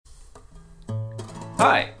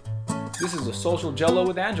Hi, this is the Social Jello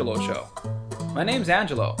with Angelo show. My name's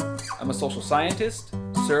Angelo. I'm a social scientist,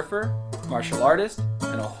 surfer, martial artist,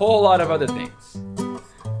 and a whole lot of other things.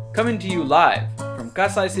 Coming to you live from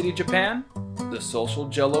Kasai City, Japan, the Social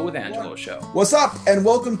Jello with Angelo show. What's up, and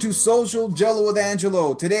welcome to Social Jello with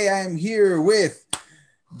Angelo. Today I am here with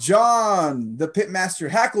John, the Pitmaster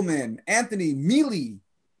Hackelman, Anthony Mealy,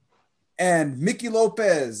 and Mickey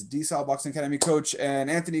Lopez, D-Sal Boxing Academy coach, and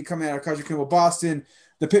Anthony coming out of Kajukenbo, Boston,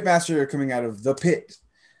 the Pitmaster coming out of The Pit.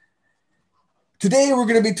 Today we're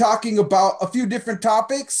going to be talking about a few different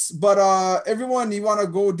topics, but everyone, you want to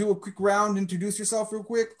go do a quick round, introduce yourself real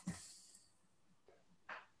quick?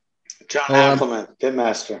 John Hackelman,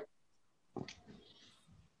 Pitmaster.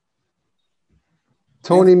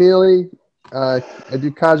 Tony Mealy, I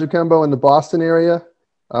do Kajukenbo in the Boston area.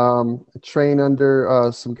 I train under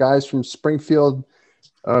some guys from Springfield.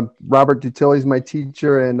 Robert Dutill's my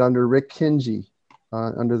teacher, and under Rick Kinji.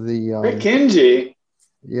 Under the Rick Kinji?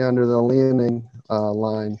 Yeah, under the Liaoning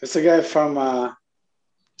line. It's a guy from,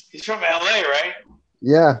 he's from LA, right?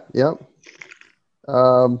 Yeah, yep.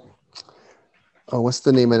 What's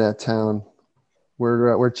the name of that town?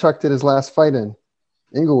 Where Chuck did his last fight in?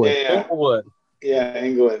 Inglewood. Yeah. Inglewood. Yeah,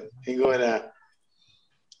 Inglewood.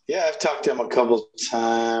 Yeah, I've talked to him a couple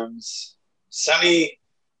times. Sonny,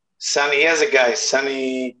 he has a guy,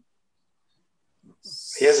 Sonny.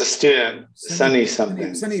 He has a student, Sonny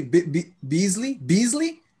something. Sonny Beasley?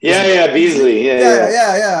 Yeah, Beasley.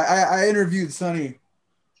 Yeah. I interviewed Sonny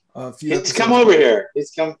a few. He's come over here. He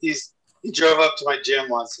drove up to my gym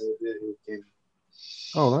once.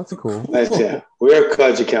 Oh, that's cool. That's it. We're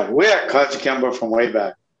Kajukenbo from way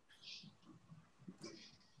back.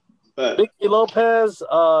 But Mickey Lopez,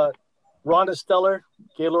 Rhonda Stellar,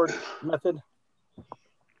 Gaylord Method.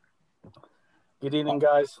 Good evening,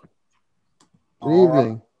 guys. Good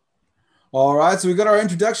evening. All right, so we got our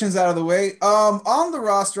introductions out of the way. On the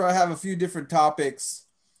roster, I have a few different topics,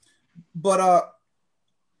 but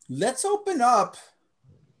let's open up.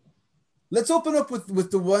 Let's open up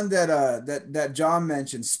with the one that John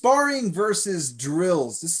mentioned: sparring versus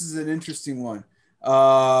drills. This is an interesting one.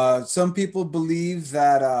 Some people believe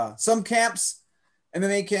that some camps,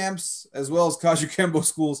 MMA camps, as well as Kajukenbo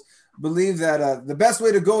schools, believe that the best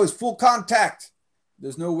way to go is full contact.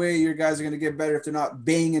 There's no way your guys are going to get better if they're not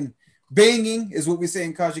banging. Banging is what we say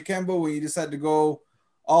in Kajukenbo when you decide to go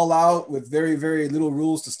all out with very, very little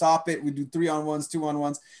rules to stop it. We do 3-on-1s,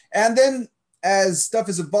 2-on-1s. And then as stuff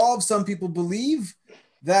has evolved, some people believe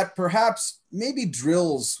that perhaps maybe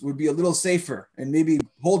drills would be a little safer and maybe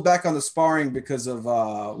hold back on the sparring because of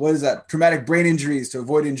traumatic brain injuries to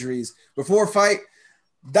avoid injuries before fight.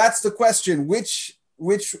 That's the question. Which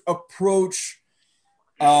approach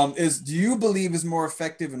do you believe is more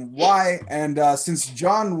effective and why? And since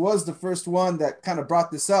John was the first one that kind of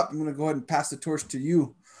brought this up, I'm going to go ahead and pass the torch to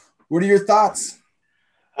you. What are your thoughts?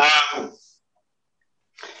 I'd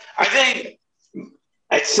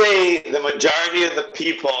say the majority of the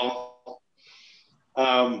people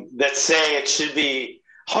that say it should be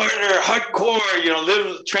harder, hardcore,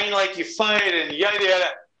 train like you fight and yada,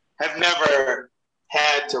 yada, have never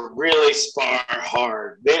had to really spar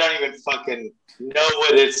hard. They don't even fucking know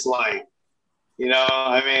what it's like.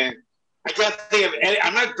 I can't think of any.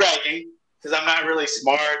 I'm not bragging because I'm not really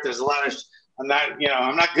smart. There's a lot of, I'm not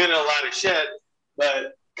good at a lot of shit.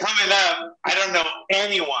 But coming up, I don't know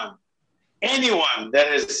anyone that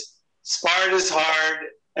has sparred as hard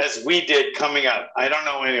as we did coming up. I don't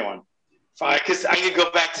know anyone. Because I could go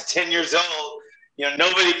back to 10 years old.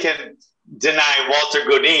 Nobody can deny Walter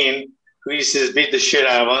Godin, who used to beat the shit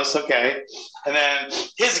out of us. Okay. And then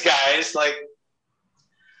his guys, like,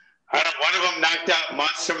 one of them knocked out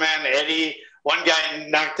Monster Man Eddie. One guy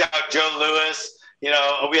knocked out Joe Louis.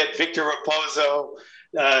 We had Victor Raposo.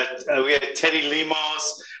 We had Teddy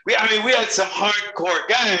Lemos. We had some hardcore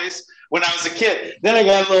guys when I was a kid. Then I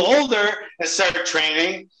got a little older and started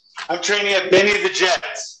training. I'm training at Benny the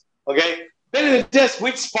Jets. Okay? Benny the Jets,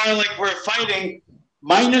 we'd spar like we're fighting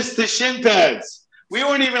minus the shin pads. We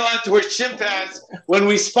weren't even allowed to wear shin pads when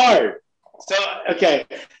we sparred. So, okay.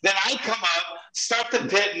 Then I come up, start the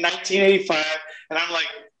Pit in 1985, and I'm like,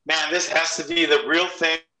 man, this has to be the real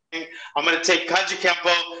thing. I'm going to take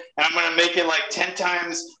Kajukenbo and I'm going to make it like 10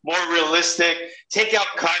 times more realistic. Take out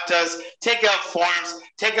katas, take out forms,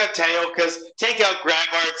 take out taiokas, take out grab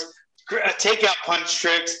arts, take out punch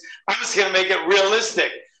tricks. I'm just going to make it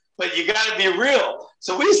realistic. But you got to be real.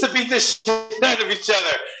 So we used to beat the shit out of each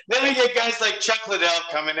other. Then we get guys like Chuck Liddell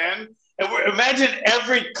coming in. And imagine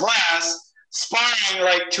every class sparring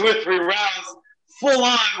like 2 or 3 rounds full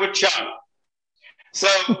on with Chuck. So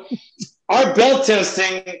our belt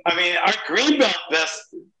testing, I mean, our green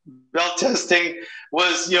belt testing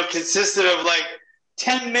was, consisted of like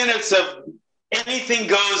 10 minutes of anything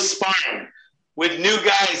goes sparring with new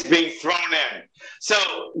guys being thrown in. So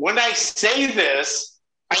when I say this,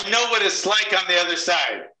 I know what it's like on the other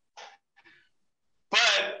side.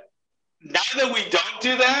 But now that we don't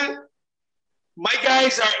do that, my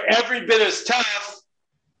guys are every bit as tough.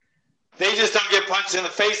 They just don't get punched in the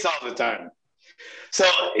face all the time. So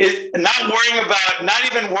not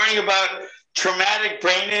even worrying about traumatic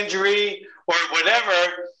brain injury or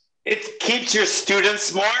whatever, it keeps your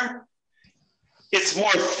students more. It's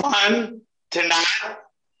more fun to not.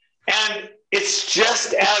 And it's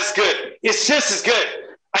just as good. It's just as good.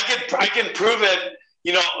 I can prove it,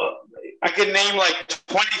 I can name like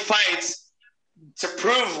 20 fights to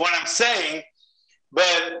prove what I'm saying,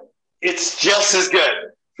 but it's just as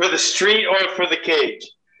good for the street or for the cage.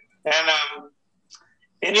 And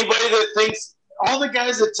anybody that thinks, all the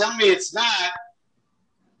guys that tell me it's not,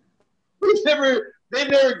 they've never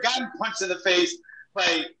gotten punched in the face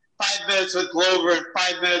by 5 minutes with Glover and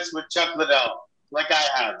 5 minutes with Chuck Liddell like I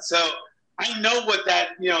have. So I know what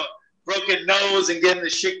that, broken nose and getting the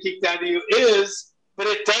shit kicked out of you is, but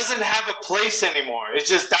it doesn't have a place anymore. It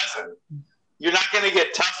just doesn't. You're not going to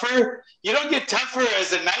get tougher. You don't get tougher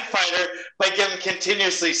as a night fighter by getting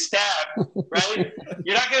continuously stabbed, right?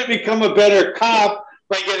 You're not going to become a better cop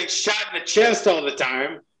by getting shot in the chest all the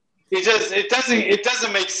time. It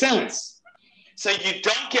doesn't make sense. So you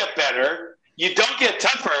don't get better. You don't get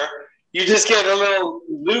tougher. You just get a little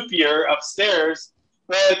loopier upstairs.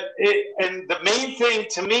 And the main thing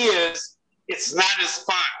to me is it's not as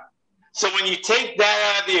fun. So when you take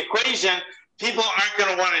that out of the equation, people aren't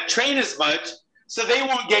going to want to train as much, so they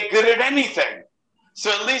won't get good at anything.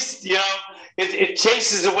 So at least, it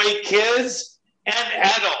chases away kids and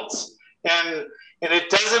adults. And it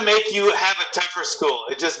doesn't make you have a tougher school.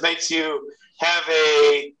 It just makes you have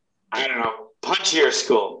punchier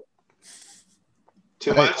school.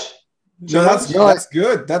 Too much? No, that's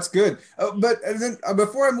good. That's good. But then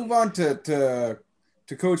before I move on to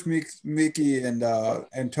Coach Mickey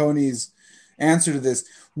and Tony's answer to this,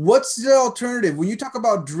 what's the alternative when you talk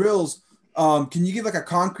about drills? Can you give like a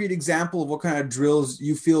concrete example of what kind of drills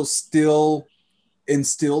you feel still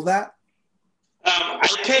instill that? I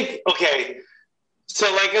think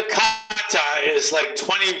so like a kata is like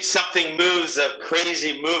 20 something moves of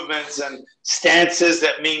crazy movements and stances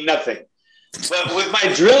that mean nothing. But with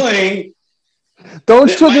my drilling,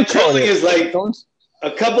 is like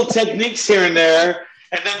a couple techniques here and there,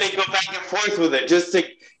 and then they go back and forth with it just to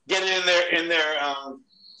get it in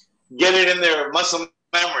their muscle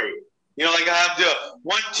memory. Like I have to do a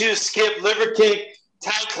 1-2 skip, liver kick,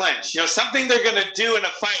 tie clinch. Something they're going to do in a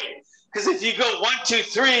fight. Because if you go 1, 2,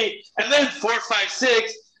 3, and then 4, 5,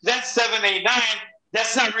 6, then 7, 8, 9,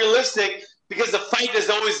 that's not realistic because the fight is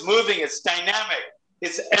always moving. It's dynamic.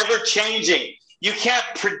 It's ever changing. You can't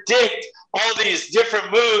predict all these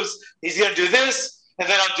different moves. He's going to do this, and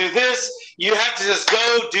then I'll do this. You have to just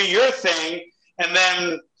go do your thing, and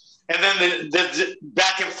then the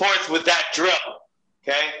back and forth with that drill.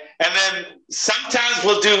 Okay, and then sometimes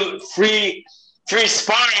we'll do free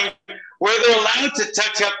sparring where they're allowed to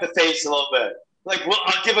touch up the face a little bit. Like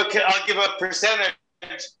I'll give a percentage.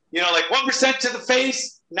 Like 1% to the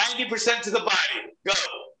face, 90% to the body. Go.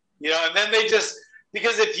 And then they just.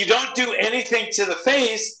 Because if you don't do anything to the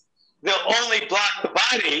face, they'll only block the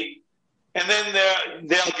body, and then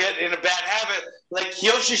they'll get in a bad habit. Like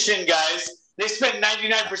Kyokushin guys, they spend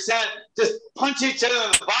 99% just punch each other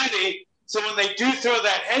in the body. So when they do throw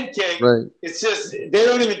that head kick, right, it's just they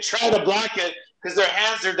don't even try to block it because their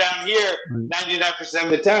hands are down here 99% of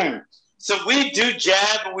the time. So we do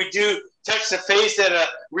jab, and we do touch the face at a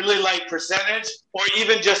really light percentage, or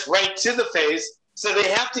even just right to the face. So they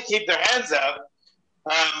have to keep their hands up.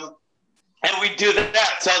 And we do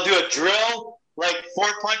that. So I'll do a drill, like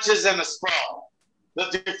 4 punches and a sprawl. They'll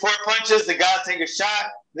do 4 punches, the guy will take a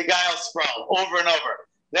shot, the guy will sprawl over and over.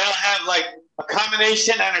 Then I'll have like a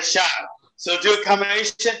combination and a shot. So do a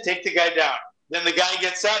combination, take the guy down. Then the guy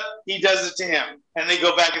gets up, he does it to him, and they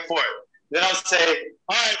go back and forth. Then I'll say,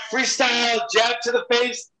 all right, freestyle, jab to the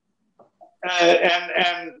face, and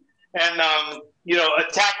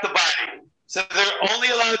attack the body. So they're only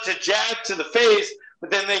allowed to jab to the face, but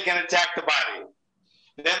then they can attack the body.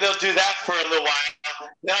 Then they'll do that for a little while.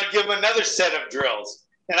 Then I'll give them another set of drills.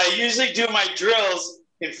 And I usually do my drills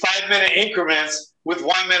in 5-minute increments with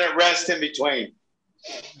 1 minute rest in between.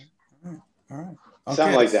 All right. Okay.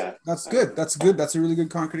 Something like that. That's good. That's good. That's a really good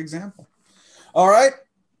concrete example. All right.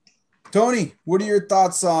 Tony, what are your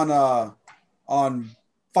thoughts on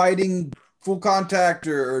fighting full contact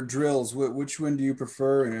or drills? Which one do you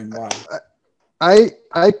prefer and why?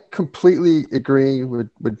 I completely agree with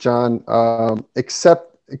John,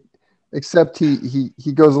 except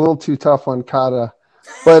he goes a little too tough on Kata,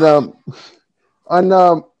 but on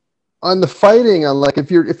the fighting, on like if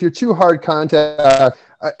you're too hard contact,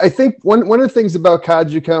 I think one of the things about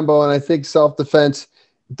Kajukenbo and I think self-defense,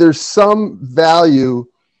 there's some value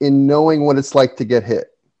in knowing what it's like to get hit.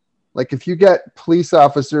 Like if you get police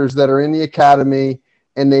officers that are in the academy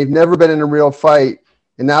and they've never been in a real fight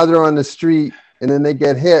and now they're on the street and then they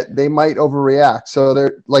get hit, they might overreact. So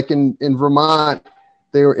they're like in Vermont,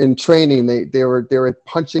 they were in training. They were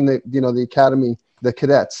punching the academy, the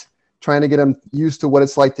cadets, trying to get them used to what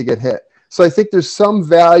it's like to get hit. So I think there's some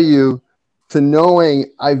value to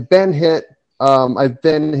knowing I've been hit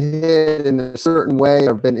in a certain way,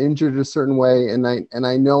 I've been injured a certain way, and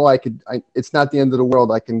I know it's not the end of the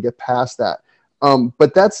world. I can get past that.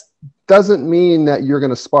 But doesn't mean that you're going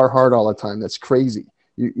to spar hard all the time. That's crazy.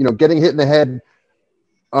 You know, getting hit in the head,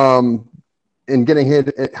 and getting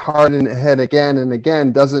hit hard in the head again and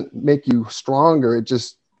again doesn't make you stronger. It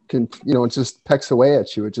just it just pecks away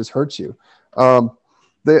at you. It just hurts you.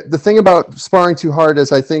 The thing about sparring too hard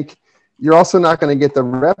is I think you're also not going to get the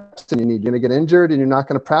reps that you need. You're going to get injured and you're not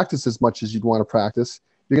going to practice as much as you'd want to practice.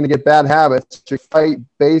 You're going to get bad habits. You fight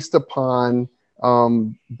based upon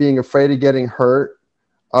being afraid of getting hurt,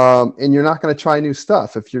 and you're not going to try new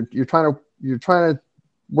stuff. If you're trying to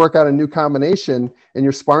work out a new combination and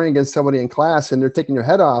you're sparring against somebody in class and they're taking your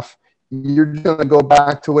head off, you're going to go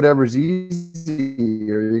back to whatever's easy,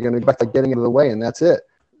 or you're going to go back to getting out of the way, and that's it.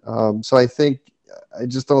 So I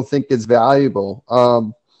just don't think it's valuable.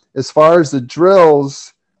 As far as the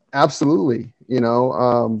drills, absolutely.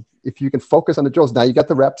 If you can focus on the drills, now you got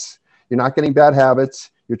the reps, you're not getting bad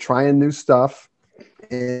habits, you're trying new stuff,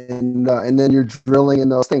 and then you're drilling in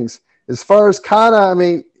those things. As far as kata, I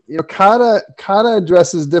mean, kata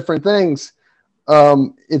addresses different things.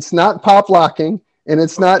 It's not pop locking, and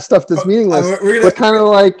it's not stuff that's meaningless. But kind of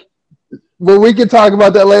like, well, we can talk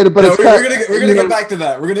about that later. But we're gonna get back to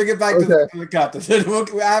that. We're gonna get back to the kata.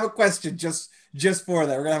 I have a question just for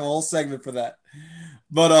that. We're gonna have a whole segment for that.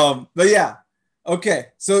 But yeah, okay.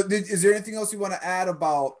 So is there anything else you want to add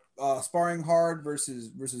about sparring hard versus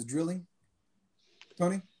drilling,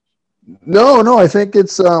 Tony? No. I think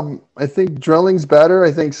I think drilling's better.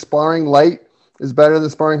 I think sparring light is better than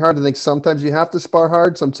sparring hard. I think sometimes you have to spar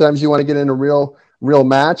hard. Sometimes you want to get in a real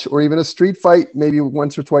match or even a street fight, maybe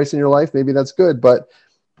once or twice in your life. Maybe that's good. But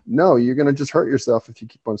no, you're going to just hurt yourself if you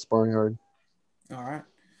keep on sparring hard. All right.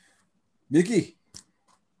 Mickey.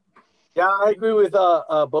 Yeah, I agree with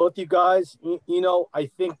both you guys. I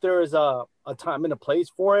think there is a time and a place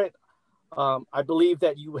for it. I believe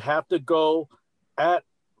that you have to go at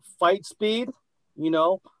fight speed,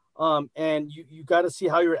 and you got to see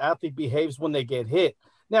how your athlete behaves when they get hit.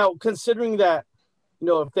 Now, considering that,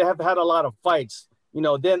 if they have had a lot of fights,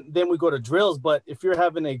 then we go to drills. But if you're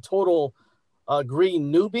having a total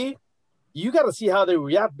green newbie, you got to see how they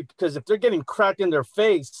react, because if they're getting cracked in their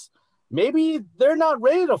face, maybe they're not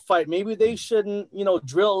ready to fight. Maybe they shouldn't,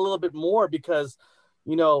 drill a little bit more, because,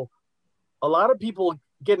 a lot of people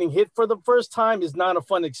getting hit for the first time is not a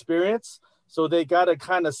fun experience. So they got to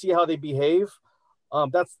kind of see how they behave.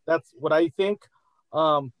 That's what I think.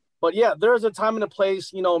 But yeah, there's a time and a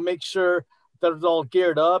place, make sure that it's all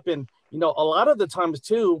geared up. And, a lot of the times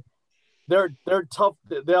too, they're tough.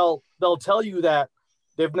 They'll tell you that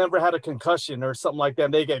they've never had a concussion or something like that.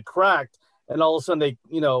 And they get cracked and all of a sudden they,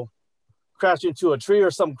 crash into a tree or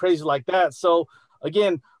something crazy like that. So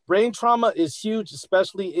again, brain trauma is huge,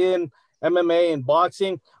 especially in MMA and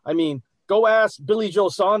boxing. I mean, go ask Billy Joe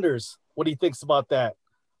Saunders what he thinks about that.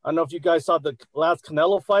 I don't know if you guys saw the last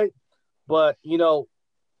Canelo fight, but you know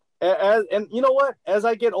what? As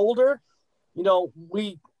I get older,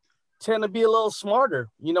 we tend to be a little smarter.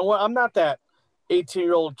 You know what? I'm not that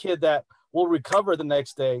 18-year-old kid that will recover the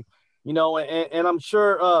next day. And I'm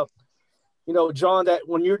sure John, that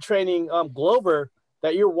when you're training Glover,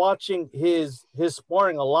 that you're watching his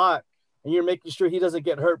sparring a lot, and you're making sure he doesn't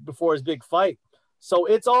get hurt before his big fight. So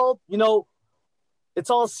it's all, it's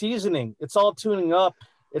all seasoning. It's all tuning up.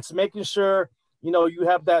 It's making sure, you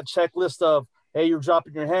have that checklist of, hey, you're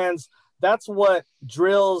dropping your hands. That's what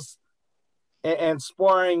drills and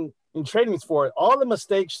sparring and training is for. All the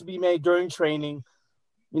mistakes should be made during training,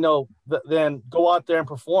 then go out there and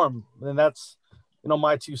perform. And that's,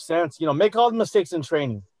 my 2 cents. Make all the mistakes in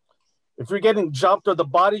training. If you're getting jumped or the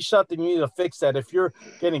body shot, then you need to fix that. If you're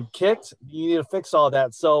getting kicked, you need to fix all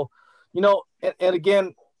that. So, and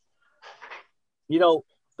again, the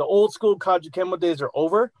old school Kajukenbo days are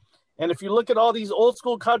over. And if you look at all these old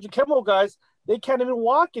school Kajukenbo guys, they can't even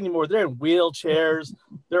walk anymore. They're in wheelchairs.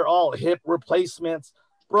 They're all hip replacements.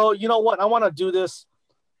 Bro, you know what? I want to do this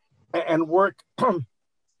and work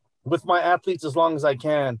with my athletes as long as I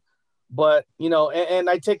can. But, you know, and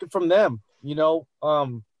I take it from them, you know.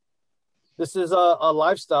 This is a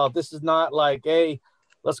lifestyle. This is not like, hey,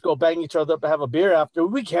 let's go bang each other up and have a beer after.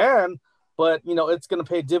 We can, but, you know, it's going to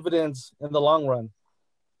pay dividends in the long run.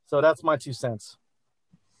 So that's my 2 cents.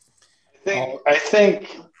 I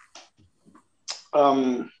think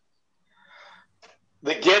the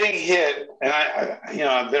getting hit, and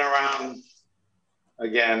I've been around,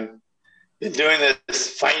 again, been doing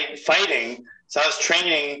this fighting. So I was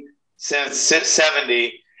training since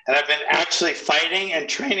 70, and I've been actually fighting and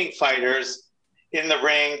training fighters in the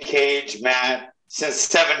ring, cage, mat since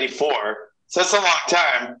 74. So that's a long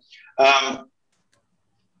time.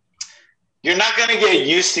 You're not going to get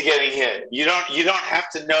used to getting hit. You don't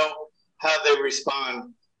have to know how they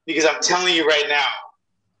respond, because I'm telling you right now,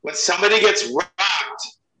 when somebody gets rocked,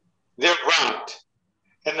 they're rocked.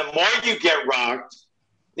 And the more you get rocked,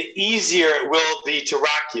 the easier it will be to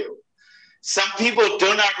rock you. Some people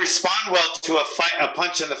do not respond well to a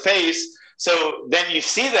punch in the face. So then you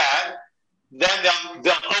see that, then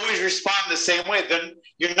they'll always respond the same way. Then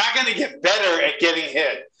you're not going to get better at getting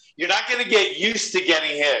hit. You're not going to get used to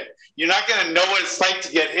getting hit. You're not going to know what it's like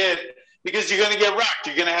to get hit, because you're going to get rocked.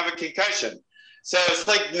 You're going to have a concussion. So it's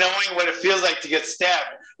like knowing what it feels like to get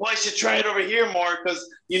stabbed. Well, I should try it over here more, because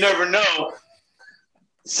you never know.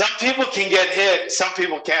 Some people can get hit. Some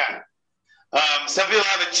people can. Some people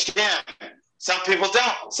have a chin. Some people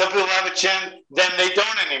don't. Some people have a chin, then they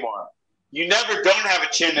don't anymore. You never don't have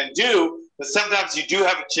a chin and do, but sometimes you do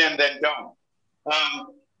have a chin, then don't.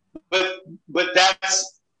 But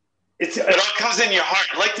it all comes in your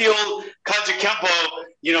heart. Like the old Kajukenbo,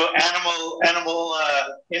 you know, animal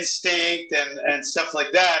instinct and stuff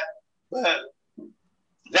like that. But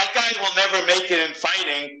that guy will never make it in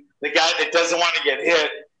fighting, the guy that doesn't want to get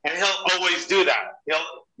hit, and he'll always do that.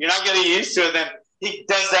 You're not getting used to it. Then he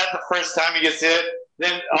does that the first time he gets hit.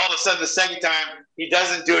 Then all of a sudden the second time he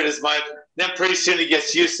doesn't do it as much. Then pretty soon he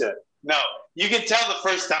gets used to it. No, you can tell the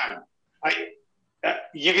first time.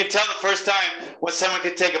 You can tell the first time when someone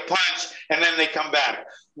can take a punch and then they come back.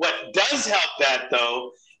 What does help that,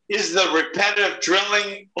 though, is the repetitive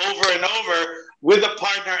drilling over and over with a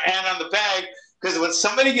partner and on the bag. Because when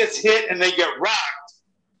somebody gets hit and they get rocked,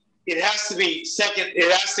 it has to be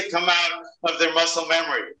it has to come out of their muscle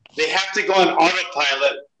memory. They have to go on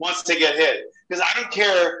autopilot once they get hit. Because I don't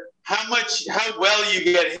care how well you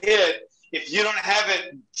get hit, if you don't have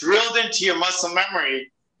it drilled into your muscle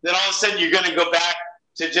memory, then all of a sudden you're going to go back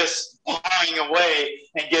to just pawing away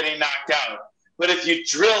and getting knocked out. But if you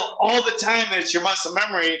drill all the time and it's your muscle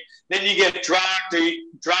memory, then you get dropped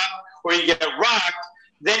or you get rocked,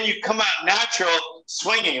 then you come out natural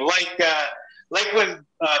swinging. Like when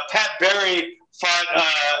Pat Barry fought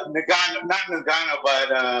the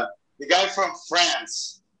guy from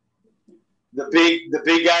France, the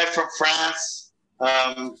big guy from France.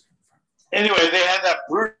 Anyway, they had that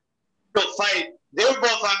brutal fight. They were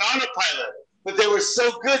both on autopilot, but they were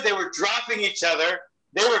so good. They were dropping each other.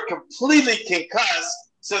 They were completely concussed.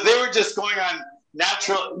 So they were just going on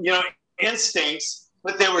natural, instincts,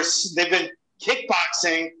 but they've been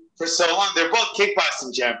kickboxing for so long. They're both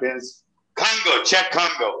kickboxing champions. Czech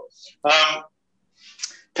Congo.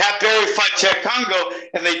 Pat Barry fought Czech Congo,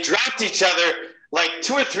 and they dropped each other like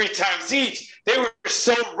 2 or 3 times each. They were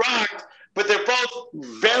so rocked, but they're both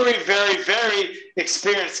very, very, very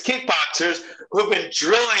experienced kickboxers who've been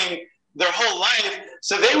drilling their whole life.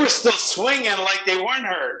 So they were still swinging like they weren't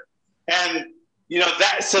hurt. And,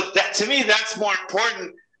 that to me, that's more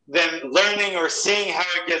important than learning or seeing how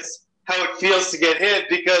it feels to get hit,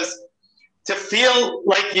 because to feel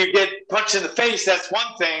like you get punched in the face, that's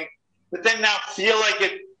one thing, but then now feel like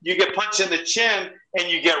you get punched in the chin and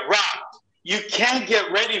you get rocked. You can't get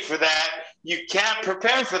ready for that. You can't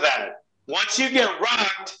prepare for that. Once you get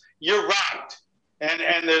rocked, you're rocked. And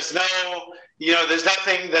there's there's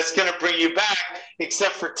nothing that's going to bring you back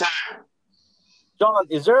except for time. John,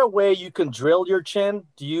 is there a way you can drill your chin?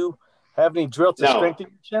 Do you have any drill to strengthen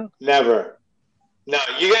your chin? Never. No,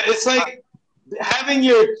 it's like having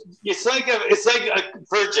it's like a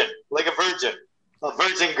virgin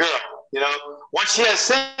girl, Once she has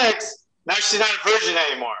sex, now she's not a virgin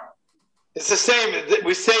anymore. It's the same.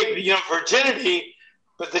 We say, virginity,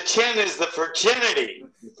 but the chin is the virginity.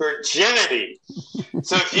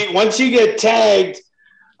 So once you get tagged,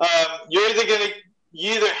 you're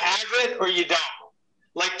you either have it or you don't.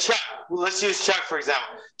 Like Chuck, let's use Chuck for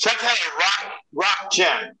example. Chuck had a rock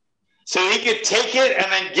chin. So he could take it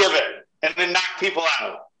and then give it and then knock people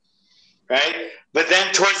out, right? But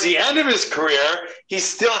then towards the end of his career, he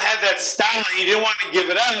still had that style. He didn't want to give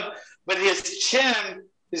it up, but his chin,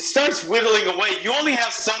 it starts whittling away. You only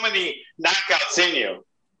have so many knockouts in you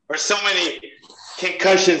or so many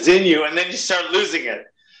concussions in you, and then you start losing it.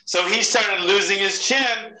 So he started losing his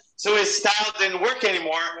chin, so his style didn't work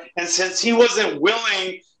anymore. And since he wasn't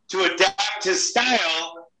willing to adapt his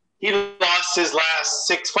style, he lost his last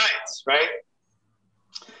 6 fights, right?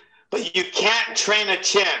 But you can't train a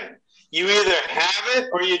chin. You either have it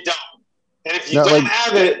or you don't. And if you don't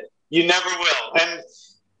have it, you never will. And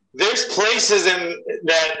there's places in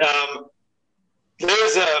that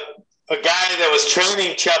there's a guy that was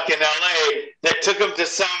training Chuck in LA that took him to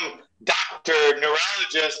some doctor,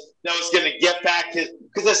 neurologist that was going to get back his,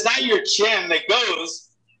 because it's not your chin that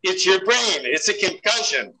goes, it's your brain. It's a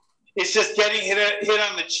concussion. It's just getting hit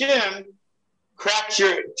on the chin,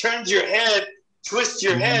 turns your head, twists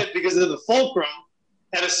your head because of the fulcrum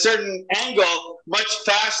at a certain angle much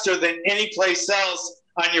faster than any place else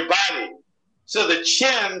on your body. So the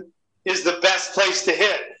chin is the best place to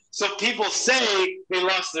hit. So people say they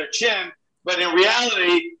lost their chin, but in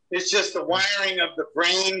reality, it's just the wiring of the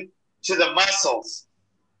brain to the muscles.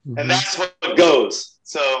 And that's what goes.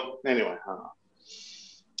 So anyway, I don't know.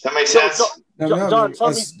 That makes sense? John,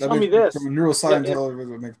 tell me this. From a neuroscience,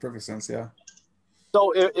 it makes perfect sense, yeah.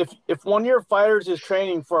 So if one of your fighters is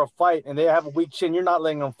training for a fight and they have a weak chin, you're not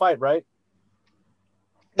letting them fight, right?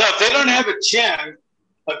 No, if they don't have a chin,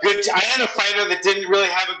 I had a fighter that didn't really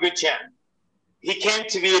have a good chin. He came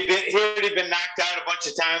to me, he had already been knocked out a bunch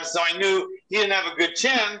of times, so I knew he didn't have a good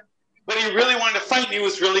chin, but he really wanted to fight and he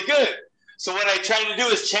was really good. So what I tried to do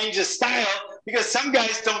is change his style, because some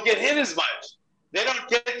guys don't get hit as much. They don't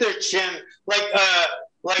get their chin like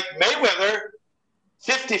Mayweather,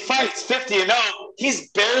 50 fights, 50-0. He's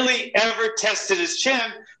barely ever tested his chin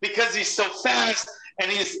because he's so fast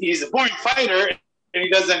and he's a boring fighter and he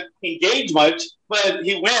doesn't engage much, but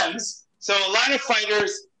he wins. So a lot of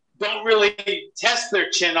fighters don't really test their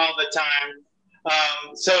chin all the time.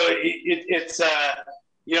 So it's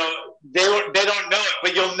they don't know it.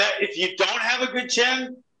 But if you don't have a good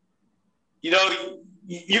chin,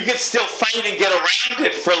 you can still fight and get around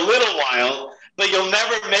it for a little while, but you'll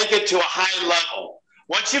never make it to a high level.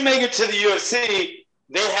 Once you make it to the UFC,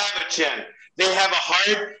 they have a chin. They have a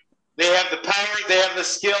heart. They have the power. They have the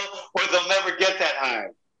skill, or they'll never get that high.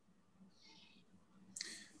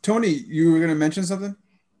 Tony, you were going to mention something?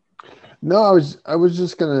 No, I was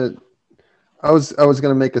just gonna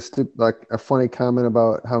make a funny comment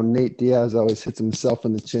about how Nate Diaz always hits himself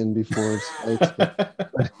in the chin before his fights.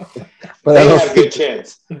 But they have good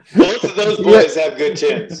chins. Both of those boys have good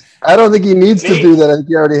chins. I don't think he needs to do that. I think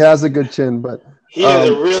he already has a good chin, but he has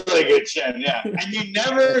a really good chin, yeah. And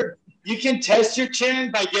you can test your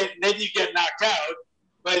chin then you get knocked out,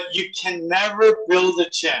 but you can never build a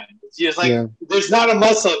chin. It's just there's not a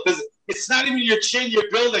muscle, because it's not even your chin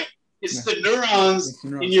you're building. It's the neurons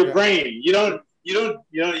in your brain. You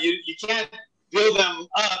can't build them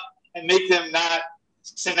up and make them not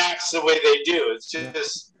synapse the way they do.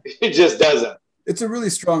 It just doesn't. It's a really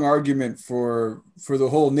strong argument for the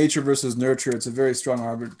whole nature versus nurture. It's a very strong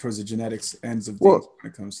argument towards the genetics ends of things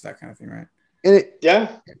when it comes to that kind of thing, right? And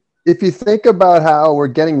if you think about how we're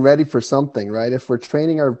getting ready for something, right? If we're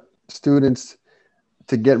training our students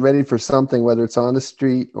to get ready for something, whether it's on the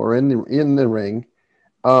street or in the ring,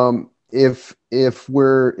 if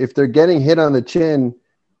they're getting hit on the chin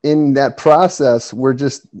in that process, we're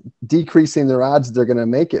just decreasing their odds they're going to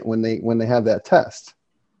make it when they have that test.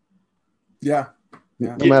 Yeah.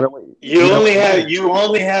 No matter what. You only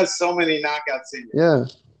have so many knockouts in you. Yeah.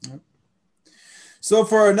 So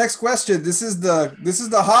for our next question, this is the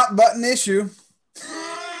hot button issue.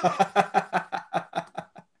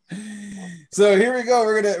 So here we go.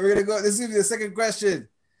 We're gonna go. This is gonna be the second question.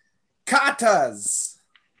 Katas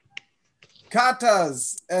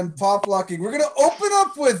and pop locking. We're gonna open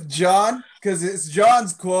up with John because it's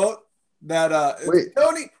John's quote that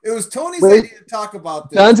it was Tony's idea to talk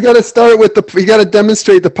about this. John's got to start with we got to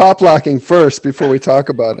demonstrate the pop locking first before we talk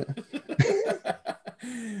about it.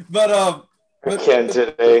 But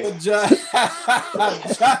today.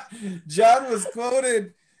 John was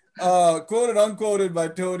quoted unquoted by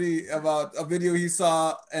Tony about a video he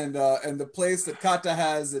saw and the place that Kata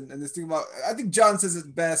has and this thing about. I think John says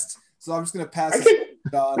it best, so I'm just gonna pass it to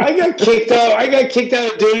John. I got kicked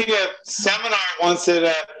out of doing a seminar once at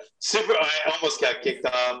I almost got kicked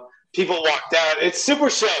off. People walked out. It's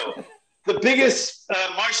Super Show, the biggest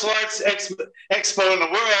martial arts expo in the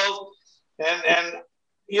world, and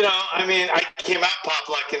I came out pop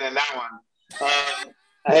locking in that one.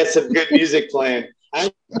 I had some good music playing.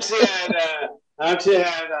 I actually had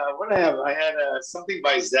what did I have? I had something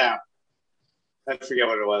by Zapp. I forget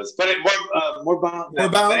what it was, but more bounce. More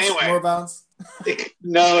bounce. Anyway, More bounce.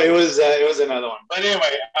 no, it was another one. But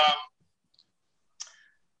anyway,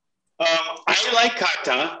 I like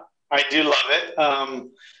kata. I do love it.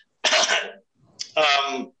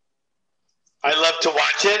 I love to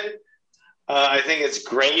watch it. I think it's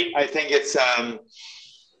great. I think it's a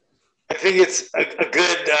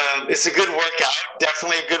good it's a good workout.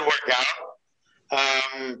 Definitely a good workout.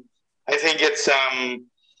 I think it's fun.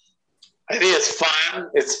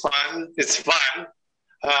 It's fun. It's fun.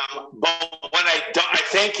 But what I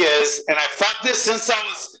think is, and I've thought this since I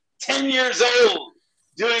was 10 years old,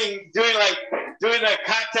 doing the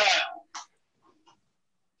kata.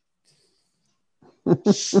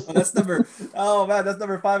 That's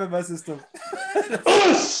number 5 in my system.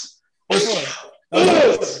 Which one?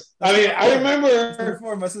 I mean, I remember Number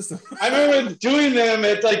 4 in my system. I remember doing them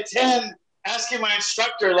at like 10, asking my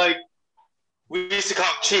instructor, like, we used to call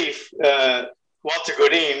him Chief, Walter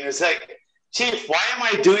Godin. It's like, Chief, why am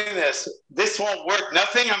I doing this? This won't work.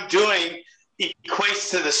 Nothing I'm doing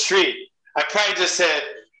equates to the street. I probably just said,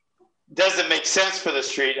 doesn't make sense for the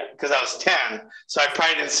street because I was 10. So I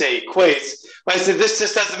probably didn't say equates. But I said, this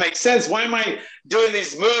just doesn't make sense. Why am I doing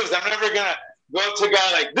these moves? I'm never going to go up to a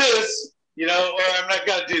guy like this, or I'm not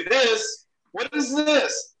going to do this. What is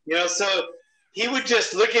this? So he would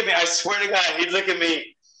just look at me. I swear to God, he'd look at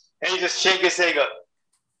me and he'd just shake his head and go,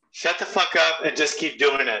 shut the fuck up and just keep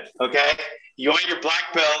doing it, okay? You want your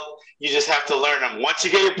black belt, you just have to learn them. Once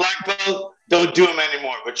you get your black belt, don't do them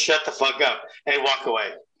anymore, but shut the fuck up. And he'd walk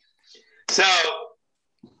away. So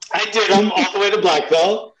I did them all the way to black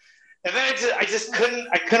belt. And then I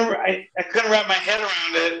couldn't wrap my head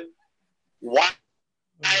around it, why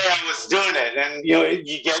I was doing it. And,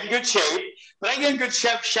 you get in good shape, but I get in good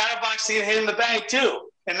shape shadowboxing and hitting the bag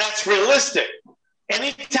too. And that's realistic.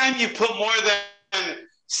 Anytime you put more than,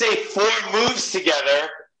 say, 4 moves together,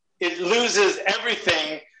 it loses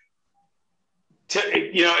everything.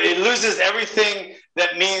 It loses everything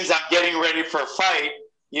that means I'm getting ready for a fight.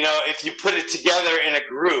 If you put it together in a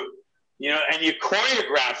group, and you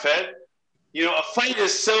choreograph it, a fight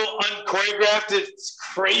is so unchoreographed, it's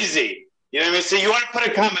crazy. You know what I mean? So you want to put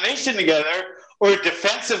a combination together or a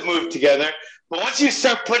defensive move together. But once you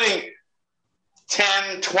start putting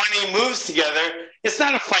 10, 20 moves together, it's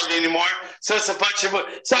not a fight anymore. So it's a bunch of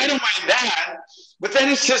moves. So I don't mind that. But then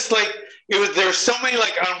it's just like, there were so many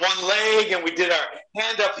like on one leg, and we did our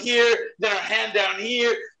hand up here, then our hand down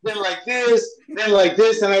here, then like this,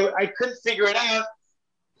 and I couldn't figure it out,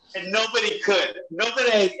 and nobody could.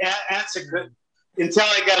 Nobody answered could until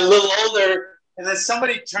I got a little older, and then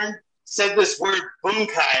somebody said this word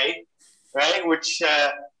bunkai, right? Which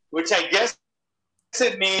I guess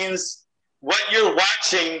it means what you're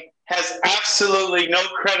watching has absolutely no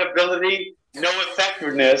credibility, no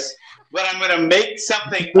effectiveness. But I'm going to make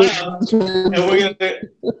something up, and we're going to,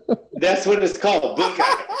 that's what it's called,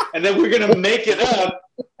 bunkai. And then we're going to make it up,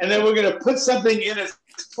 and then we're going to put something in its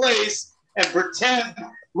place and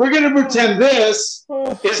we're going to pretend this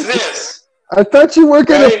is this. I thought you were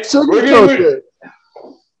going to sugarcoat it.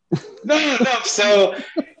 No. So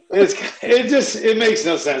it makes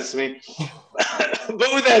no sense to me.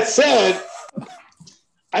 But with that said,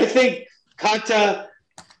 I think kata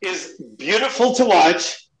is beautiful to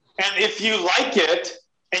watch. And if you like it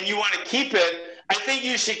and you want to keep it, I think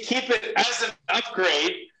you should keep it as an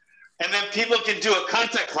upgrade. And then people can do a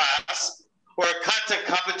kata class or a kata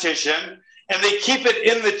competition, and they keep it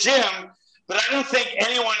in the gym. But I don't think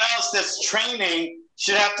anyone else that's training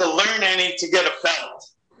should have to learn any to get a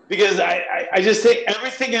belt. Because I just think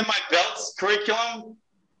everything in my belts curriculum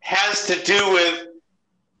has to do with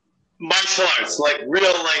martial arts, like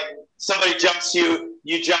somebody jumps you,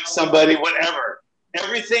 you jump somebody, whatever.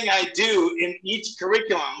 Everything I do in each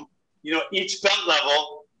curriculum, each belt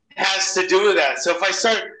level has to do with that. So if I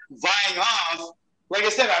start vying off, like I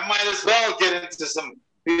said, I might as well get into some,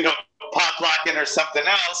 pop locking or something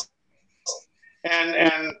else.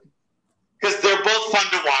 And because they're both fun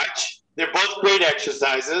to watch. They're both great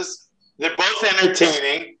exercises. They're both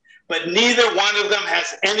entertaining, but neither one of them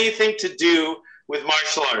has anything to do with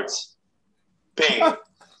martial arts. Bang.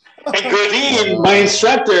 And Godin, my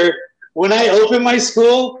instructor, when I opened my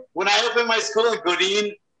school and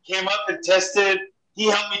Godin came up and tested, he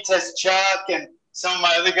helped me test Chuck and some of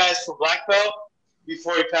my other guys for black belt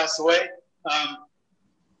before he passed away.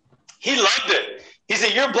 He loved it. He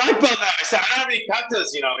said, "You're black belt now." I said, "I don't have any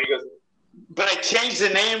katas, He goes, "But I changed the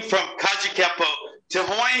name from Kaji Kempo to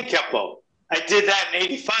Hawaiian Kempo. I did that in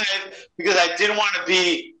 '85 because I didn't want to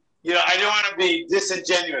be I don't want to be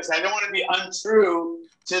disingenuous. I don't want to be untrue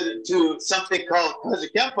to something called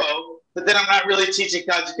Kajikempo, but then I'm not really teaching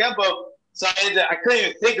Kajikempo. So I couldn't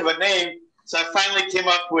even think of a name. So I finally came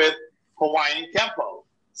up with Hawaiian Kempo.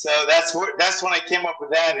 So that's when I came up with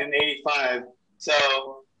that in '85. So,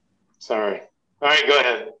 sorry. All right, go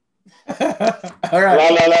ahead. All right. La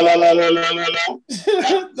la la la la la la la.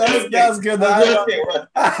 That was good.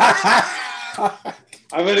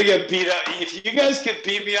 I'm gonna get beat up. If you guys could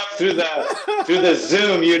beat me up through the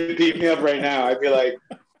Zoom, you'd beat me up right now. I'd be like,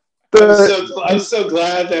 I'm so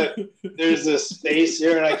glad that there's a space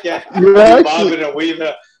here and I can't bobbing and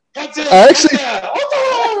weaving. I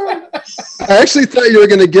actually thought you were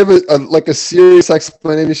going to give a serious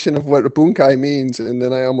explanation of what a bunkai means, and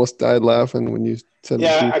then I almost died laughing when you said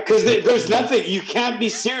yeah, because there's nothing. You can't be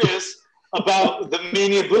serious about the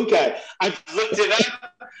meaning of bunkai. I've looked it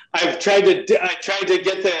up. I've tried to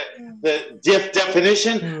get the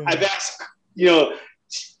definition. I've asked,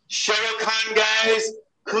 Shotokan guys,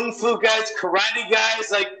 Kung Fu guys, karate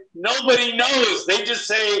guys. Like, nobody knows. They just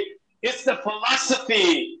say it's the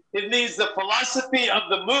philosophy. It means the philosophy of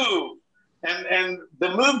the move. And the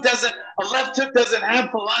move a left hook doesn't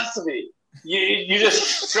have philosophy. You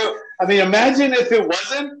just imagine if it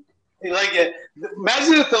wasn't. Imagine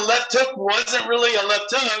if the left hook wasn't really a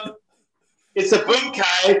left hook. It's a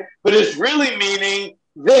bunkai, but it's really meaning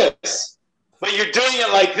this. But you're doing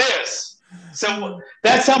it like this. So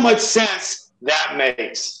that's how much sense that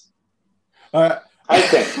makes. All right. I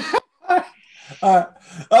think.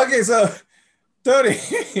 Okay, so Tony.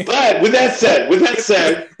 But with that said, this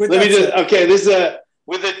is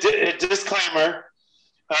with a disclaimer.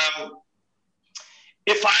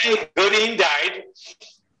 If Godin died,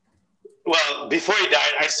 well, before he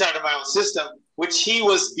died, I started my own system, which he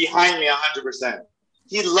was behind me 100%.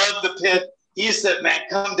 He loved the pit. He used to,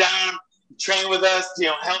 come down, train with us,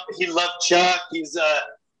 help. He loved Chuck. He's,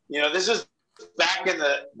 this was back in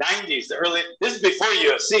the 90s, this is before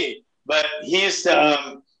UFC, but he used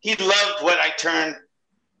to, he loved what I turned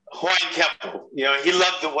Hawaiian Kempo. He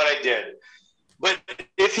loved what I did. But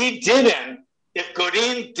if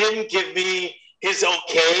Godin didn't give me his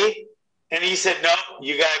okay, and he said, no,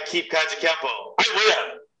 you got to keep Kajikempo, I would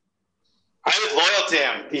have. I was loyal to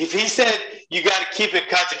him. If he said, you got to keep it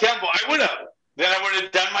Kajikempo, I would have. Then I would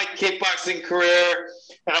have done my kickboxing career,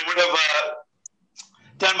 and I would have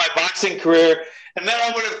done my boxing career, and then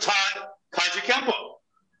I would have taught Kajikempo.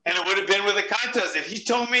 And it would have been with a contest. If he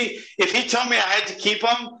told me I had to keep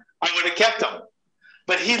him, I would have kept him.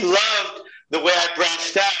 But he loved the way I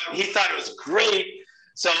branched out. He thought it was great.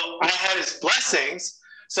 So I had his blessings.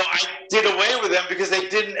 So I did away with them because they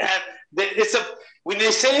didn't have. When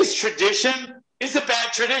they say it's tradition, it's a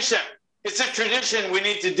bad tradition. It's a tradition we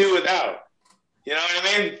need to do without. You know what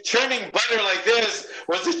I mean? Churning butter like this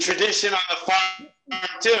was a tradition on the farm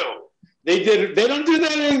too. They don't do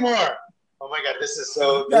that anymore. Oh my God, this is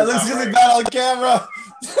so. That looks really bad on camera.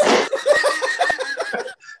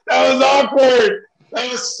 That was awkward. That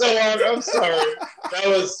was so. I'm sorry. That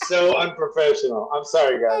was so unprofessional. I'm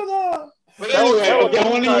sorry, guys. But anyway, I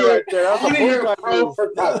want to hear a pro for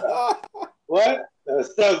Kata. What? That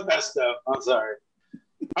was messed up. I'm sorry.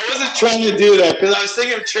 I wasn't trying to do that because I was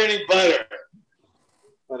thinking of churning butter.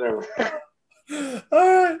 Whatever. All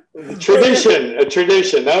right. A tradition.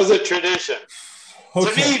 That was a tradition. Okay.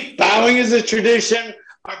 To me, bowing is a tradition.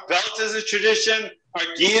 Our belt is a tradition. Our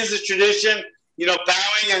gi is a tradition.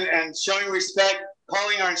 Bowing and showing respect,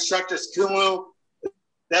 calling our instructors kumu.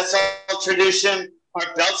 That's all tradition.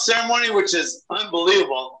 Our belt ceremony, which is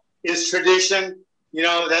unbelievable, is tradition.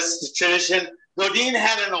 That's the tradition. Godin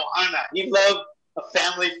had an ohana. He loved a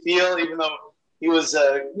family feel, even though he was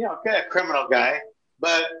a criminal guy.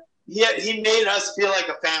 But he made us feel like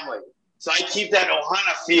a family. So I keep that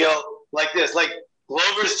ohana feel like this. Like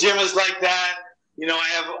Glover's gym is like that.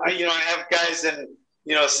 I have guys in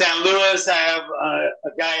San Luis. I have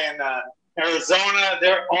a guy in Arizona.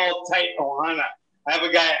 They're all tight ohana. I have a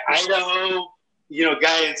guy in Idaho.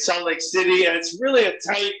 Guy in Salt Lake City, and it's really a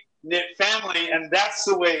tight knit family, and that's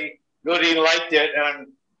the way Godin liked it. And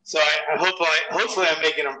so hopefully I'm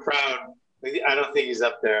making him proud. I don't think he's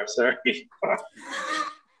up there. Sorry. He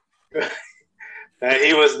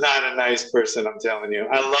was not a nice person. I'm telling you.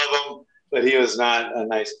 I love him, but he was not a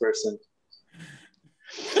nice person.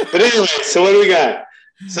 But anyway, so what do we got?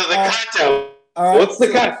 So the kata. What's the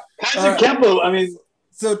kata? Kajikempo. I mean,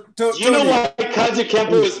 so you know why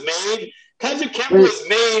Kajikempo was made? Kajikempo was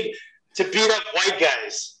made to beat up white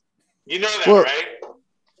guys. You know that,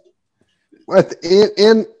 right?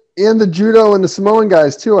 And the judo and the Samoan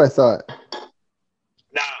guys too, I thought.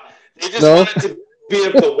 No, they just wanted to beat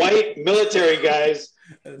up the white military guys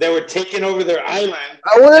that were taking over their island.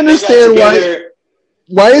 I want to understand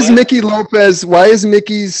why is What? Mickey Lopez? Why is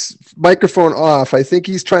Mickey's microphone off? I think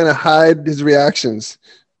he's trying to hide his reactions.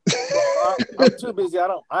 I'm too busy.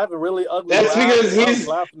 I have a really ugly That's laugh. because I was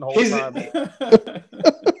laughing the whole he's- time.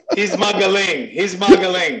 He's Magaling. He's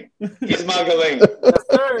Magaling. He's Magaling. Yes,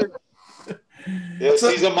 sir. Yes,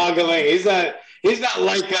 he's a Magaling. He's not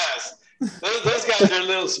like us. Those guys are a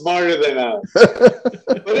little smarter than us.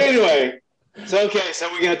 But anyway, so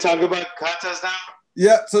we're gonna talk about katas now.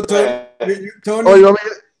 Yeah. So Tony, Tony, Oh, you want me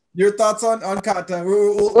to? your thoughts on kata?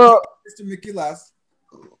 We'll Well, Mr. Mickey last.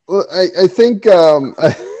 Well, I think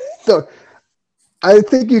so. I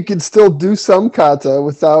think you can still do some kata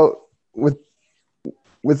without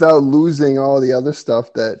losing all the other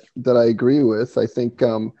stuff that I agree with. I think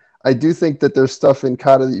I do think that there's stuff in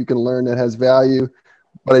kata that you can learn that has value,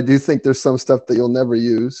 but I do think there's some stuff that you'll never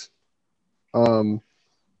use. There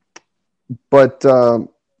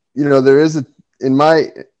is in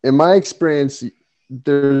my experience,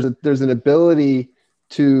 there's an ability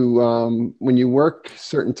to when you work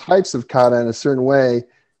certain types of kata in a certain way,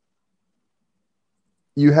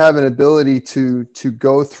 you have an ability to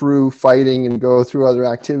go through fighting and go through other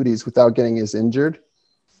activities without getting as injured.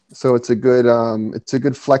 So it's a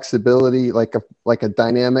good flexibility, like a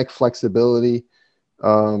dynamic flexibility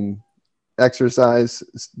exercise,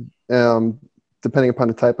 depending upon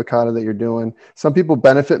the type of kata that you're doing. Some people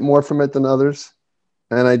benefit more from it than others,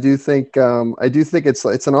 and I do think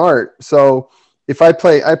it's an art. So if I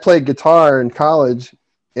played guitar in college,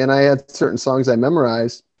 and I had certain songs I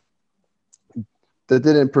memorized, that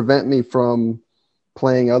didn't prevent me from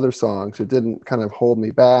playing other songs. It didn't kind of hold me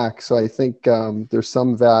back. So I think there's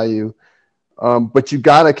some value, but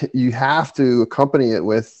you have to accompany it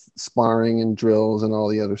with sparring and drills and all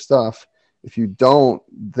the other stuff. If you don't,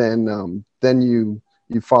 then you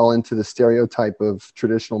fall into the stereotype of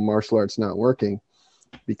traditional martial arts not working,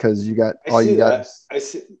 because you got all you got. I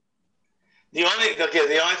see. The only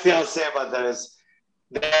thing I'll say about that is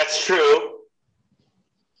that's true.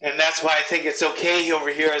 And that's why I think it's okay over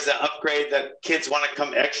here as an upgrade that kids want to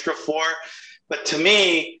come extra for. But to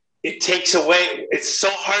me, it takes away. It's so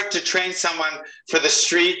hard to train someone for the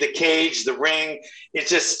street, the cage, the ring. It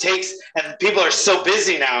just takes, and people are so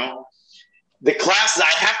busy now. The classes, I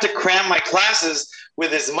have to cram my classes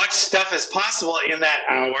with as much stuff as possible in that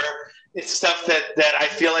hour. It's stuff that I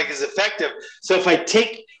feel like is effective. So if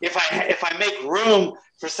I make room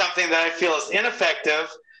for something that I feel is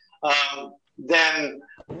ineffective, then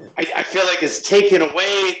I feel like it's taken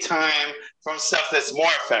away time from stuff that's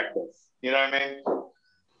more effective. You know what I mean?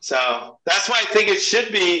 So that's why I think it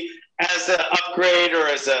should be as an upgrade or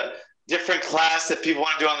as a different class that people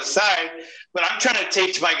want to do on the side. But I'm trying to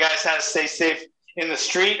teach my guys how to stay safe in the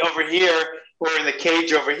street over here or in the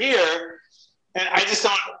cage over here. And I just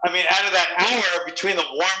don't, out of that hour between the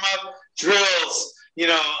warm-up drills,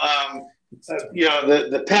 the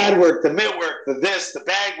pad work, the mitt work, the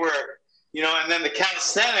bag work, and then the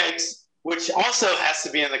calisthenics, which also has to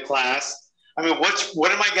be in the class.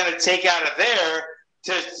 What am I going to take out of there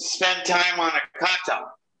to spend time on a kata?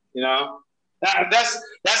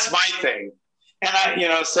 That's my thing. And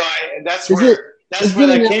that's where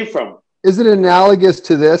that came from. Is it analogous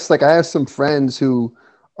to this? Like, I have some friends who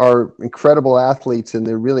are incredible athletes and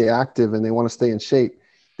they're really active and they want to stay in shape.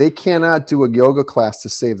 They cannot do a yoga class to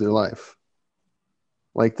save their life.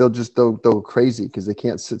 Like, they'll go crazy because they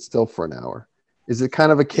can't sit still for an hour. Is it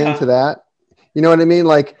kind of akin to that? You know what I mean?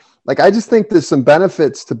 Like I just think there's some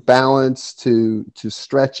benefits to balance, to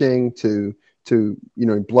stretching, to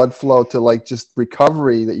blood flow, to like just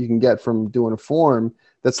recovery that you can get from doing a form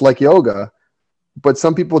that's like yoga. But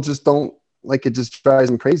some people just don't like it. Just drives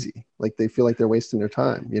them crazy. Like, they feel like they're wasting their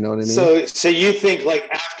time. You know what I mean? So you think, like,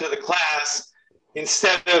 after the class,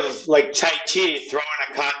 instead of like Tai Chi, throw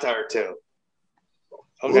in a kata or two?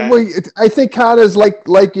 Okay. Well, I think kata is like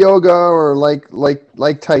yoga or like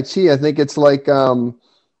Tai Chi. I think it's like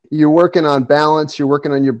you're working on balance, you're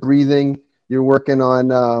working on your breathing, you're working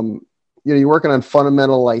on you're working on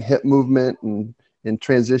fundamental like hip movement and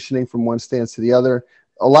transitioning from one stance to the other.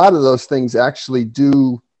 A lot of those things actually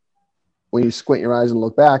do, when you squint your eyes and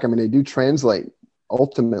look back, they do translate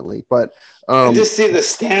ultimately. But I just see the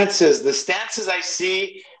stances. The stances I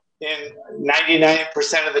see in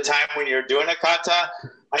 99% of the time when you're doing a kata,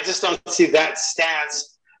 I just don't see that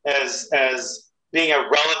stance as being a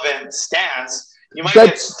relevant stance. You might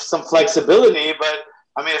get some flexibility, but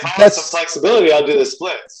if I want some flexibility, I'll do the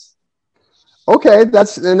splits. Okay,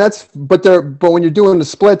 but when you're doing the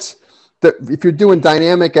splits, if you're doing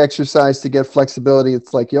dynamic exercise to get flexibility,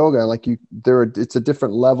 it's like yoga. Like it's a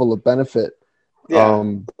different level of benefit. Yeah,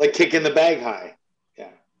 like kicking the bag high. Yeah.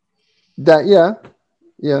 That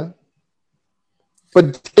yeah.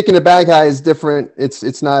 But taking a bad guy is different.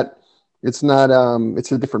 It's not. It's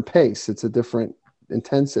a different pace. It's a different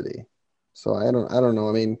intensity. So I don't know.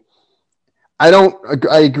 I mean, I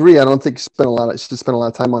agree. I don't think should spend a lot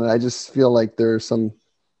of time on it. I just feel like there are some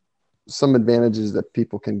advantages that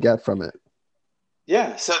people can get from it.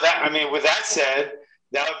 Yeah. So with that said,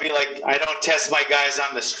 that would be like, I don't test my guys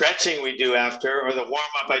on the stretching we do after or the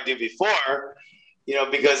warm up I do before,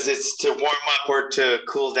 because it's to warm up or to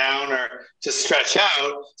cool down or to stretch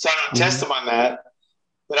out. So I don't test them on that.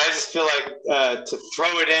 But I just feel like to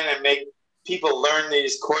throw it in and make people learn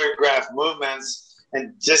these choreographed movements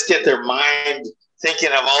and just get their mind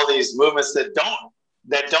thinking of all these movements that don't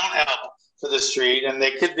help for the street, and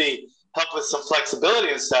they could be help with some flexibility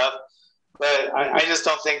and stuff. But I just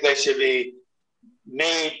don't think they should be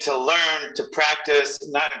made to learn, to practice,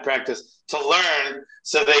 not in practice, to learn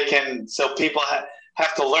so people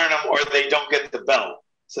have to learn them or they don't get the belt.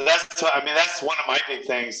 So that's one of my big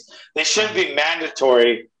things. They shouldn't be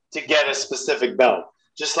mandatory to get a specific belt.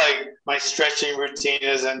 Just like my stretching routine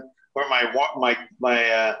isn't, or my warm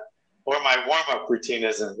up routine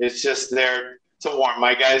isn't. It's just there to warm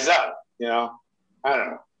my guys up. I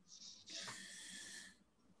don't know.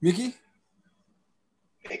 Mickey?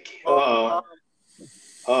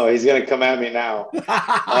 Oh, he's gonna come at me now.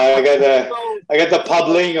 I got the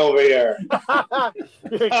publing over here.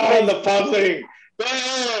 The publing. Go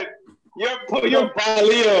ahead. You're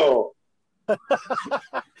palio.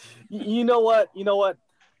 You know what?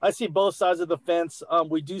 I see both sides of the fence.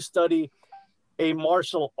 We do study a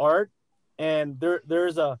martial art, and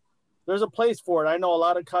there's a place for it. I know a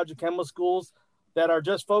lot of Kajukenbo schools that are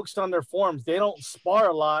just focused on their forms. They don't spar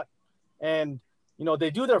a lot, and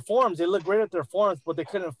they do their forms. They look great at their forms, but they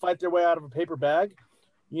couldn't fight their way out of a paper bag.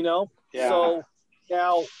 Yeah. So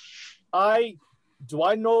now, I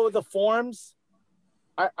know the forms.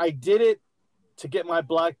 I did it to get my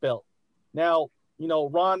black belt. Now,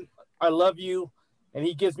 Ron, I love you, and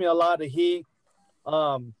he gives me a lot of heat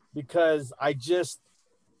because I just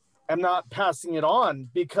am not passing it on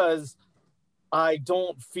because I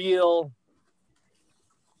don't feel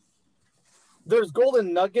there's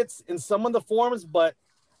golden nuggets in some of the forms, but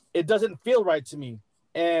it doesn't feel right to me.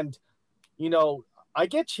 And, I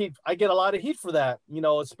get a lot of heat for that,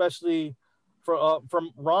 especially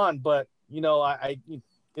from Ron, but,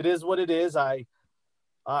 it is what it is. I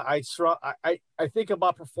think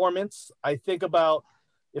about performance. I think about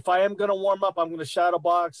if I am going to warm up, I'm going to shadow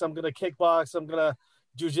box, I'm going to kickbox, I'm going to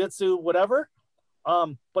jiu-jitsu, whatever.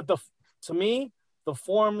 But to me, the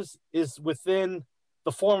forms is within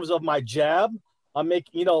the forms of my jab.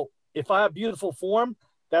 If I have beautiful form,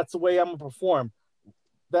 that's the way I'm going to perform.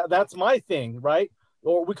 That's my thing, right?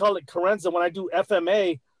 Or we call it Carenza. When I do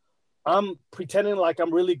FMA, I'm pretending like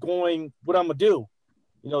I'm really going what I'm going to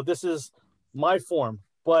do. This is my form.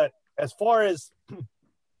 But as far as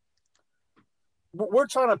we're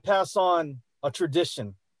trying to pass on a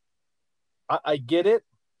tradition, I get it,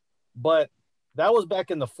 but that was back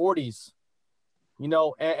in the 40s,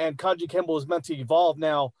 and Kajukenbo was meant to evolve.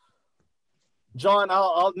 Now, John,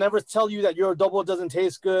 I'll never tell you that your double doesn't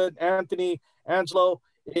taste good. Anthony, Angelo,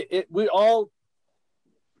 we all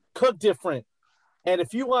cook different. And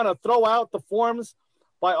if you want to throw out the forms,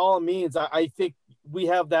 by all means, I think we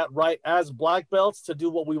have that right as black belts to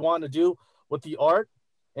do what we want to do with the art.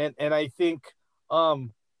 And I think,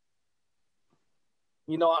 when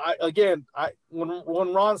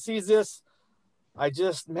Ron sees this, I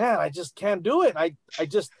just can't do it.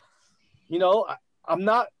 I'm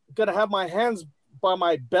not going to have my hands by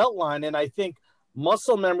my belt line. And I think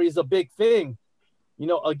muscle memory is a big thing.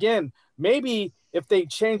 Again, maybe if they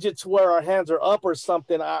change it to where our hands are up or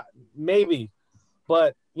something, maybe.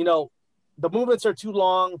 But, the movements are too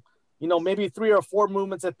long, maybe 3 or 4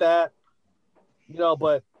 movements at that,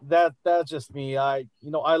 but that's just me. I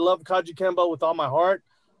love Kajukenbo with all my heart.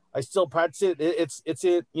 I still practice it. It's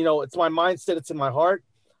my mindset. It's in my heart.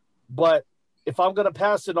 But if I'm going to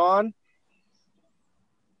pass it on,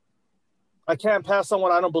 I can't pass on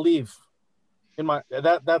what I don't believe in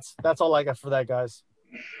that's all I got for that, guys.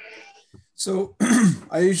 So I'm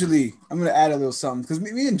going to add a little something because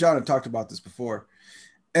me and John have talked about this before.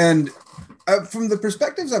 And from the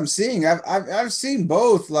perspectives I'm seeing, I've seen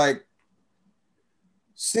both. Like,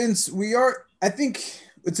 since I think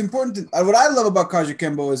it's important what I love about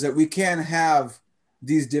Kajukenbo is that we can have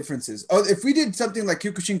these differences. Oh, if we did something like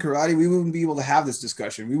Kyokushin Karate, we wouldn't be able to have this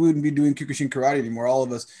discussion. We wouldn't be doing Kyokushin Karate anymore, all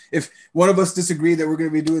of us. If one of us disagreed that we're going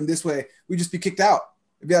to be doing this way, we'd just be kicked out.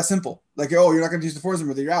 It'd be that simple. Like, oh, you're not going to use the force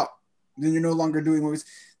anymore, then you're out. Then you're no longer doing movies.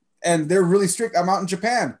 And they're really strict. I'm out in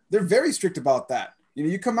Japan. They're very strict about that.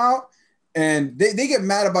 You come out And they get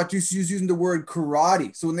mad about you using the word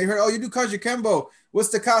karate. So when they heard, oh, you do Kajikembo, what's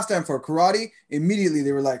the ka stand for? Karate? Immediately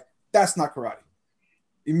they were like, that's not karate.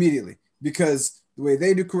 Immediately. Because the way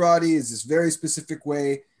they do karate is this very specific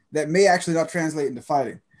way that may actually not translate into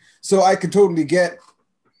fighting. So I could totally get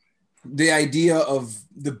the idea of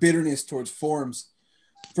the bitterness towards forms.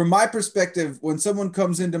 From my perspective, when someone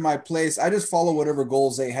comes into my place, I just follow whatever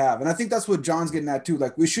goals they have. And I think that's what John's getting at too.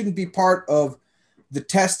 Like, we shouldn't be part of the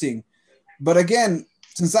testing. But again,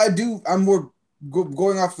 since I'm more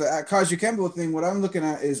going off the Kajikembo thing, what I'm looking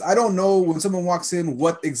at is I don't know when someone walks in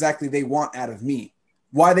what exactly they want out of me,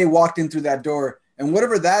 why they walked in through that door. And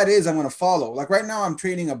whatever that is, I'm going to follow. Like right now, I'm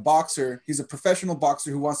training a boxer. He's a professional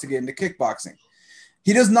boxer who wants to get into kickboxing.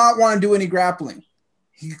 He does not want to do any grappling.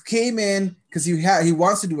 He came in because he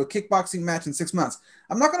wants to do a kickboxing match in 6 months.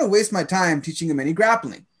 I'm not going to waste my time teaching him any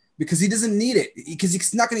grappling because he doesn't need it, because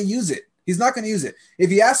he's not going to use it. He's not going to use it.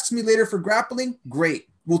 If he asks me later for grappling, great.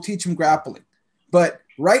 We'll teach him grappling. But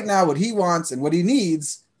right now, what he wants and what he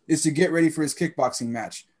needs is to get ready for his kickboxing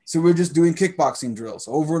match. So we're just doing kickboxing drills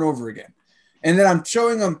over and over again. And then I'm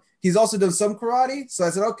showing him, he's also done some karate. So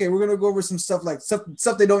I said, okay, we're going to go over some stuff like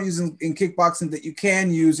stuff they don't use in kickboxing that you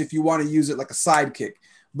can use if you want to use it like a side kick.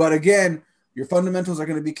 But again, your fundamentals are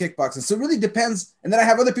going to be kickboxing. So it really depends. And then I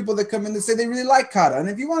have other people that come in that say they really like kata. And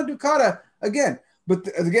if you want to do kata, again, but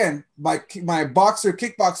again, my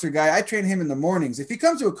kickboxer guy, I train him in the mornings. If he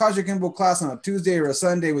comes to a Kajikembo class on a Tuesday or a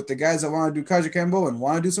Sunday with the guys that want to do Kajikembo and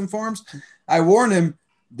want to do some forms, I warn him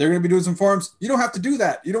they're going to be doing some forms. You don't have to do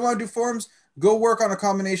that. You don't want to do forms? Go work on a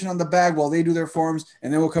combination on the bag while they do their forms,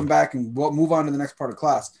 and then we'll come back and we'll move on to the next part of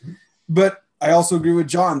class. But I also agree with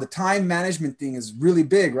John. The time management thing is really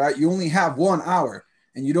big, right? You only have 1 hour,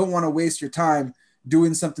 and you don't want to waste your time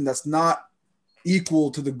doing something that's not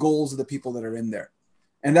equal to the goals of the people that are in there.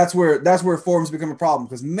 And that's where forms become a problem,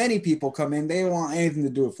 because many people come in, they don't want anything to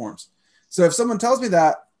do with forms. So if someone tells me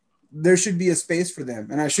that, there should be a space for them,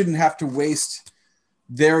 and I shouldn't have to waste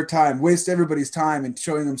their time, waste everybody's time and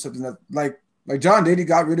showing them something that like John did. He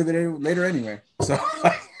got rid of it later anyway. So,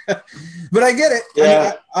 but I get it.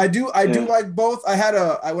 Yeah. I do like both.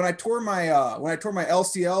 When I tore my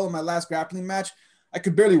LCL in my last grappling match, I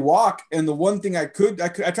could barely walk. And the one thing I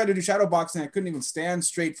tried to do shadow boxing. I couldn't even stand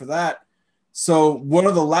straight for that. So one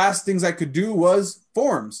of the last things I could do was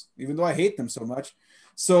forms, even though I hate them so much.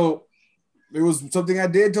 So it was something I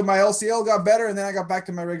did till my LCL got better. And then I got back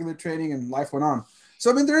to my regular training and life went on. So,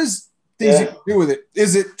 I mean, there is things you can do with it.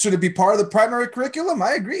 Should it be part of the primary curriculum?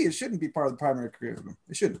 I agree. It shouldn't be part of the primary curriculum.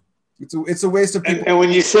 It shouldn't. It's a waste of people. And when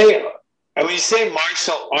you say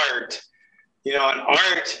martial art, an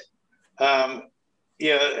art,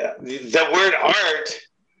 the word art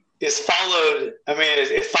is followed. I mean,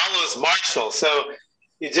 it follows martial. So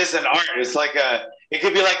it's just an art. It's like it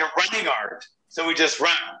could be like a running art. So we just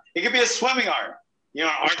run. It could be a swimming art, an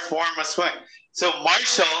art form of swimming. So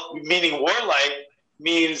martial, meaning warlike,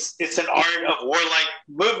 means it's an art of warlike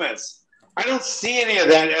movements. I don't see any of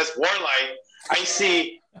that as warlike. I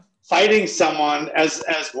see fighting someone as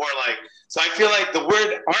warlike. So I feel like the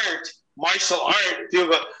word art, martial art, people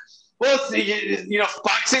go, well,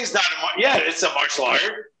 boxing's not it's a martial art.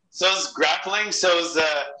 So is grappling, so is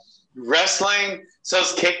wrestling, so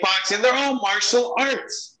is kickboxing. They're all martial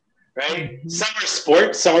arts, right? Mm-hmm. Some are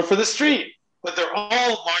sports, some are for the street, but they're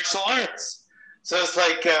all martial arts. So it's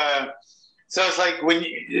like when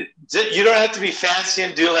you don't have to be fancy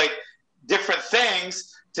and do like different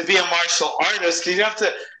things to be a martial artist. You don't have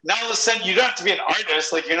to. Now all of a sudden you don't have to be an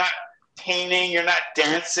artist. Like you're not painting, you're not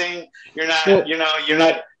dancing, you're not you're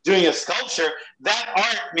not doing a sculpture. That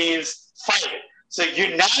art means fight. So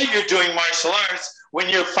you're doing martial arts when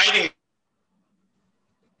you're fighting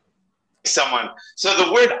someone. So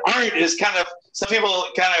the word art is some people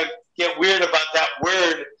kind of get weird about that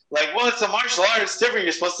word. Like, well, it's a martial art. It's different.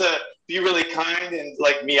 You're supposed to be really kind and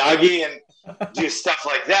like Miyagi and do stuff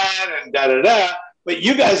like that and da-da-da. But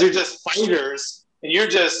you guys are just fighters and you're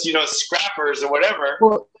just, scrappers or whatever.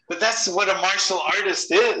 Well, but that's what a martial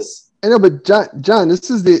artist is. I know, but John, this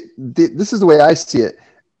is the way I see it.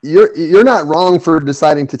 You're not wrong for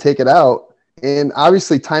deciding to take it out. And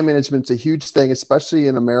obviously time management's a huge thing, especially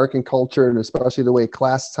in American culture and especially the way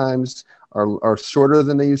class times are shorter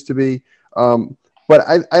than they used to be. But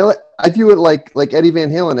I view it like Eddie Van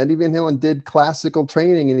Halen. Eddie Van Halen did classical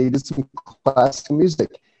training and he did some classical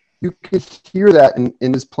music. You could hear that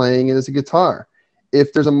in his playing and as a guitar.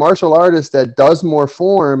 If there's a martial artist that does more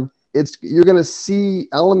form, you're going to see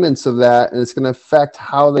elements of that and it's going to affect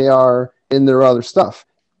how they are in their other stuff.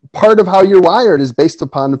 Part of how you're wired is based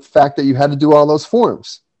upon the fact that you had to do all those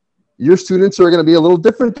forms. Your students are going to be a little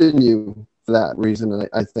different than you for that reason,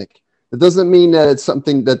 I think. It doesn't mean that it's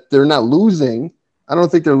something that they're not losing. I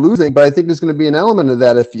don't think they're losing, but I think there's going to be an element of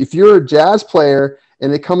that. If you're a jazz player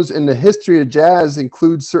and it comes in the history of jazz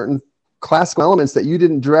includes certain classical elements that you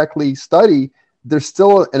didn't directly study, there's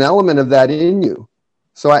still an element of that in you.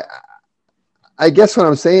 So I guess what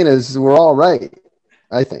I'm saying is we're all right,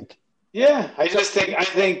 I think. Yeah, I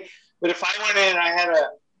think, but if I went in, I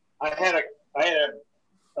had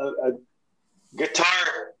a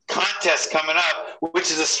guitar contest coming up,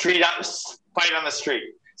 which is a fight on the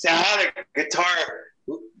street. See, I had a guitar,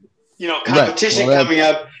 competition coming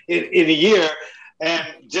up in a year, and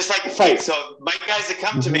just like a fight. So my guys that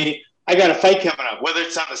come to me, I got a fight coming up, whether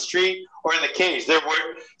it's on the street or in the cage.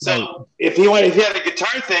 If he had a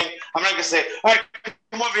guitar thing, I'm not gonna say, all right,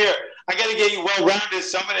 come over here. I got to get you well-rounded,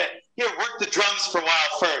 so I'm gonna work the drums for a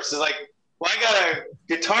while first. It's like, well, I got a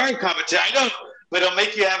guitar competition. I know, but it'll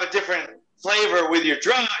make you have a different flavor with your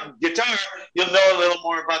guitar. You'll know a little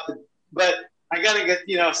more about but I got to get,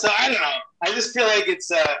 so I don't know. I just feel like I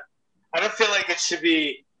don't feel like it should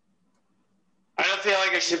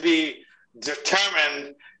be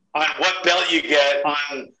determined on what belt you get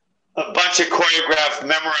on a bunch of choreographed,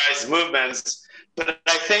 memorized movements. But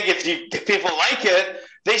I think if people like it,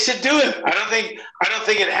 they should do it. I don't think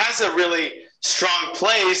it has a really strong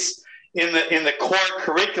place in the core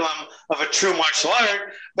curriculum of a true martial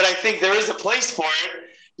art. But I think there is a place for it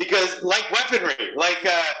because, like weaponry, like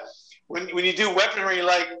when you do weaponry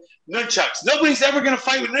like nunchucks, nobody's ever going to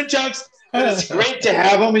fight with nunchucks. But it's great to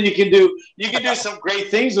have them, and you can do some great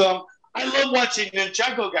things with them. I love watching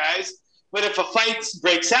nunchaku guys, but if a fight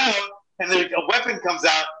breaks out and a weapon comes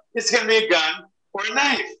out, it's going to be a gun or a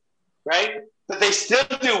knife, right? But they still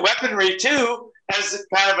do weaponry too as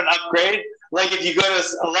kind of an upgrade. Like if you go to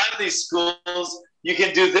a lot of these schools, you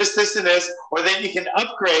can do this, this, and this, or then you can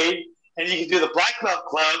upgrade and you can do the Black Belt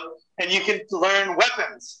Club and you can learn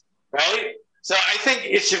weapons, right? So I think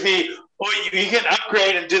it should be, you can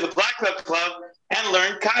upgrade and do the Black Belt Club and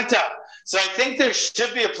learn kata. So I think there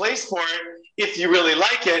should be a place for it if you really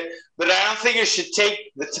like it, but I don't think it should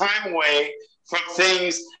take the time away from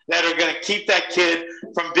things that are going to keep that kid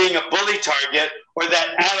from being a bully target or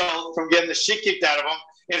that adult from getting the shit kicked out of him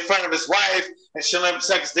in front of his wife, and she'll never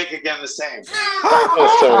suck his dick again the same.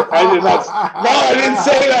 Oh, sorry. I did not. No, I didn't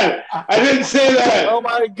say that. I didn't say that. Oh,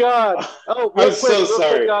 my God. Oh, I'm so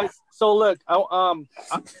sorry. Guys. So, look, I'm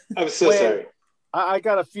so sorry. I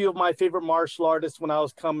got a few of my favorite martial artists when I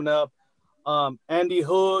was coming up. Andy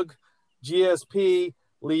Hoog, GSP,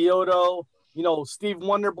 Lyoto, Steve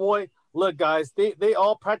Wonderboy. Look, guys, they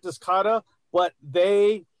all practice kata, but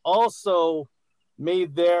they also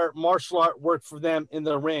made their martial art work for them in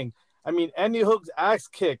the ring. I mean, Andy Hoog's axe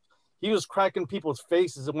kick, he was cracking people's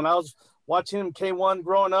faces. And when I was watching him K1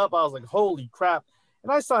 growing up, I was like, holy crap.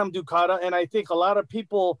 And I saw him do kata, and I think a lot of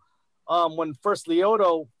people, when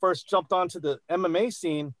Lyoto first jumped onto the MMA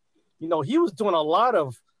scene, he was doing a lot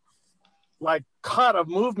of like kata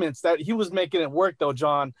movements that he was making it work though,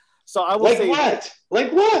 John. So I would say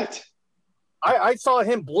Like what? I saw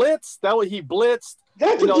him blitz. That way he blitzed.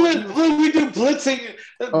 That's we do blitzing.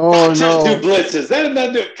 Oh, no. Do blitzes. That is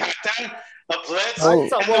not doing kata. A blitz.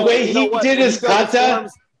 And the way he did his kata.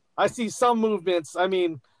 I see some movements. I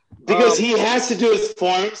mean, because he has to do his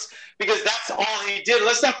forms because that's all he did.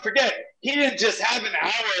 Let's not forget, he didn't just have an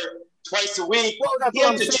hour twice a week. Well, he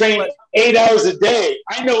had to train 8 hours a day.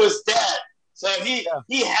 I know his dad. So he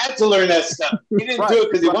had to learn that stuff. He didn't do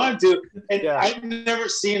it because he wanted to. And I've never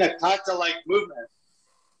seen a kata-like movement.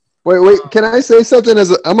 Wait, can I say something?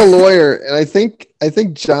 I'm a lawyer, and I think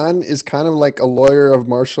John is kind of like a lawyer of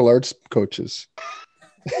martial arts coaches.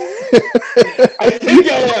 I think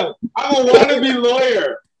I am. I'm a wannabe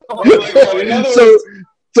lawyer.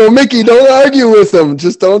 So Mickey, don't argue with him.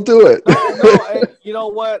 Just don't do it. No, you know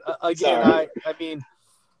what? Again, I mean,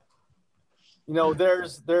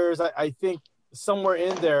 there's I think somewhere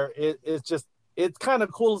in there it's kind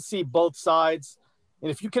of cool to see both sides. And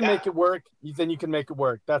if you can make it work, then you can make it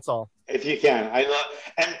work. That's all. If you can.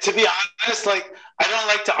 And to be honest, like, I don't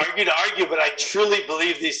like to argue, but I truly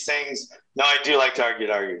believe these things. No, I do like to argue.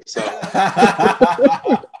 So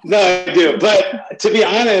no, I do. But to be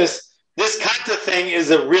honest, this kata thing is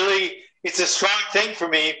it's a strong thing for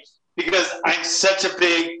me because I'm such a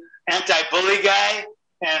big anti-bully guy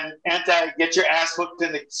and anti-get your ass whooped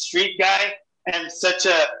in the street guy and such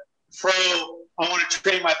a pro I want to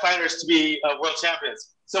train my fighters to be world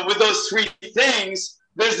champions. So with those three things,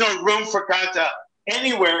 there's no room for kata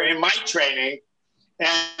anywhere in my training.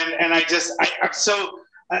 And I'm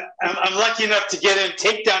lucky enough to get in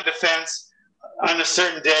takedown defense on a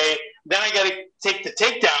certain day. Then I got to take the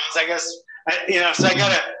takedowns. I guess So I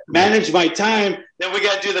got to manage my time. Then we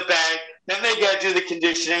got to do the bag. Then they got to do the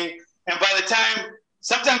conditioning. And by the time,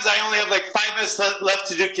 sometimes I only have like 5 minutes left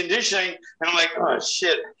to do conditioning. And I'm like, oh,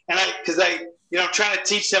 shit. And because I'm trying to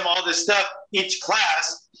teach them all this stuff each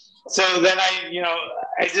class. So then to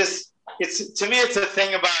me, it's a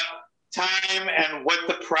thing about time and what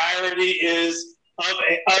the priority is of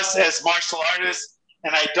us as martial artists.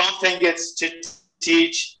 And I don't think it's to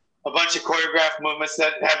teach a bunch of choreographed movements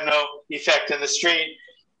that have no effect in the street,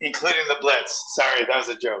 including the blitz. Sorry, that was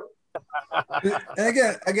a joke. And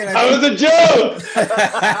again, that was a joke.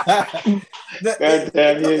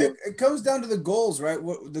 It comes down to the goals, right?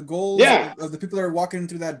 What the goals of the people that are walking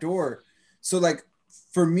through that door. So, like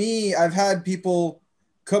for me, I've had people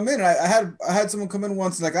come in. I had someone come in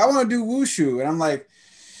once, like, I want to do wushu, and I'm like,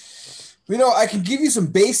 I can give you some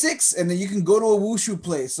basics, and then you can go to a wushu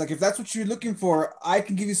place. Like, if that's what you're looking for, I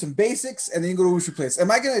can give you some basics, and then you go to a wushu place. Am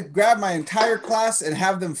I going to grab my entire class and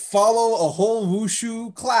have them follow a whole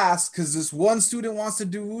wushu class because this one student wants to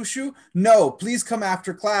do wushu? No, please come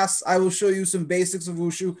after class. I will show you some basics of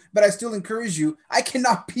wushu, but I still encourage you. I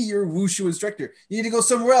cannot be your wushu instructor. You need to go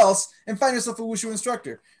somewhere else and find yourself a wushu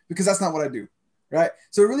instructor, because that's not what I do, right?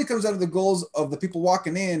 So it really comes down to the goals of the people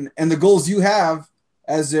walking in and the goals you have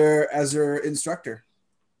as their instructor,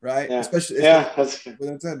 right? Yeah. Especially that's what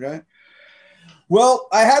that said, right? Well,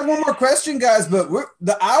 I had one more question, guys, but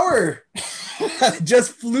the hour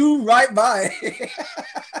just flew right by.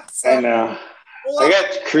 I know.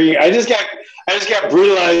 I just got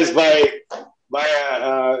brutalized by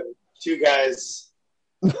 2 guys.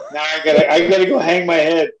 Now I gotta go hang my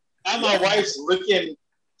head. Now my wife's looking.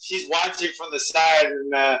 She's watching from the side,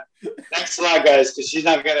 and thanks a lot, guys, because she's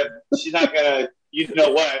not gonna. You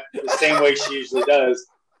know what? The same way she usually does.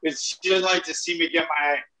 Because she doesn't like to see me get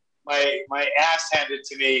my ass handed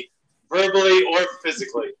to me, verbally or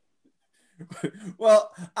physically.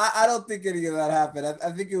 Well, I don't think any of that happened.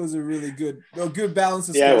 I think it was a really good balance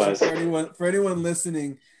of for anyone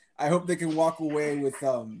listening. I hope they can walk away with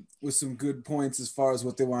some good points as far as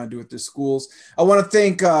what they want to do with their schools. I want to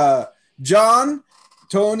thank John,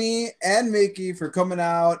 Tony, and Mickey for coming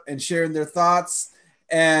out and sharing their thoughts.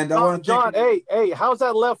 And I want to John, hey, how's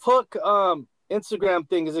that left hook Instagram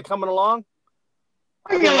thing? Is it coming along?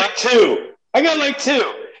 I got like two. I got like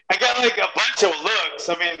a bunch of looks.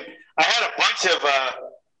 I mean, I had a bunch of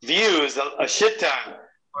views, a shit ton.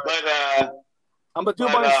 But I'm gonna do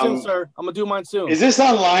mine soon, sir. I'm gonna do mine soon. Is this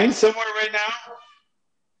online somewhere right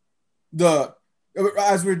now?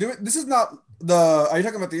 As we're doing, this is not the. Are you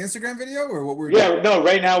talking about the Instagram video or what we're doing? Yeah, no,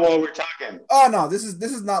 right now while we're talking. Oh no, this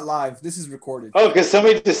is not live. This is recorded. Oh, because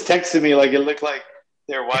somebody just texted me like it looked like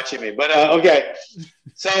they're watching me. But okay,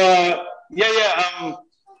 so it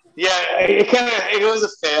was a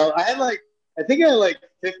fail. I think I had like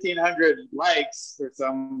 1,500 likes or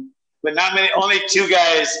something, but not many. Only 2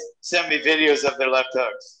 guys sent me videos of their left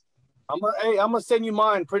hooks. I'm gonna send you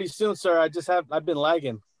mine pretty soon, sir. I've been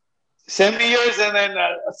lagging. Send me yours, and then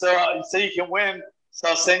so you can win. So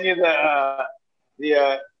I'll send you the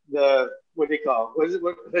what do you call? What is it?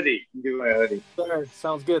 What hoodie? Give me my hoodie. Sure,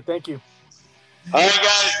 sounds good. Thank you. All right,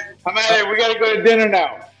 guys. I'm out here. We gotta go to dinner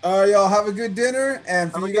now. All right, y'all have a good dinner,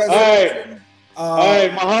 and for you guys. All right,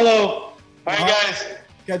 mahalo. All right, guys.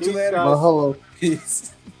 Catch you later. Mahalo.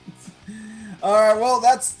 Peace. All right, well,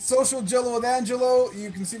 that's Social Jello with Angelo. You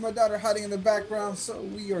can see my daughter hiding in the background, so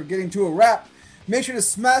we are getting to a wrap. Make sure to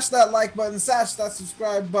smash that like button, smash that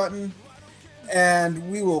subscribe button,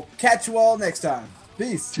 and we will catch you all next time.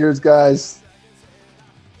 Peace. Cheers, guys.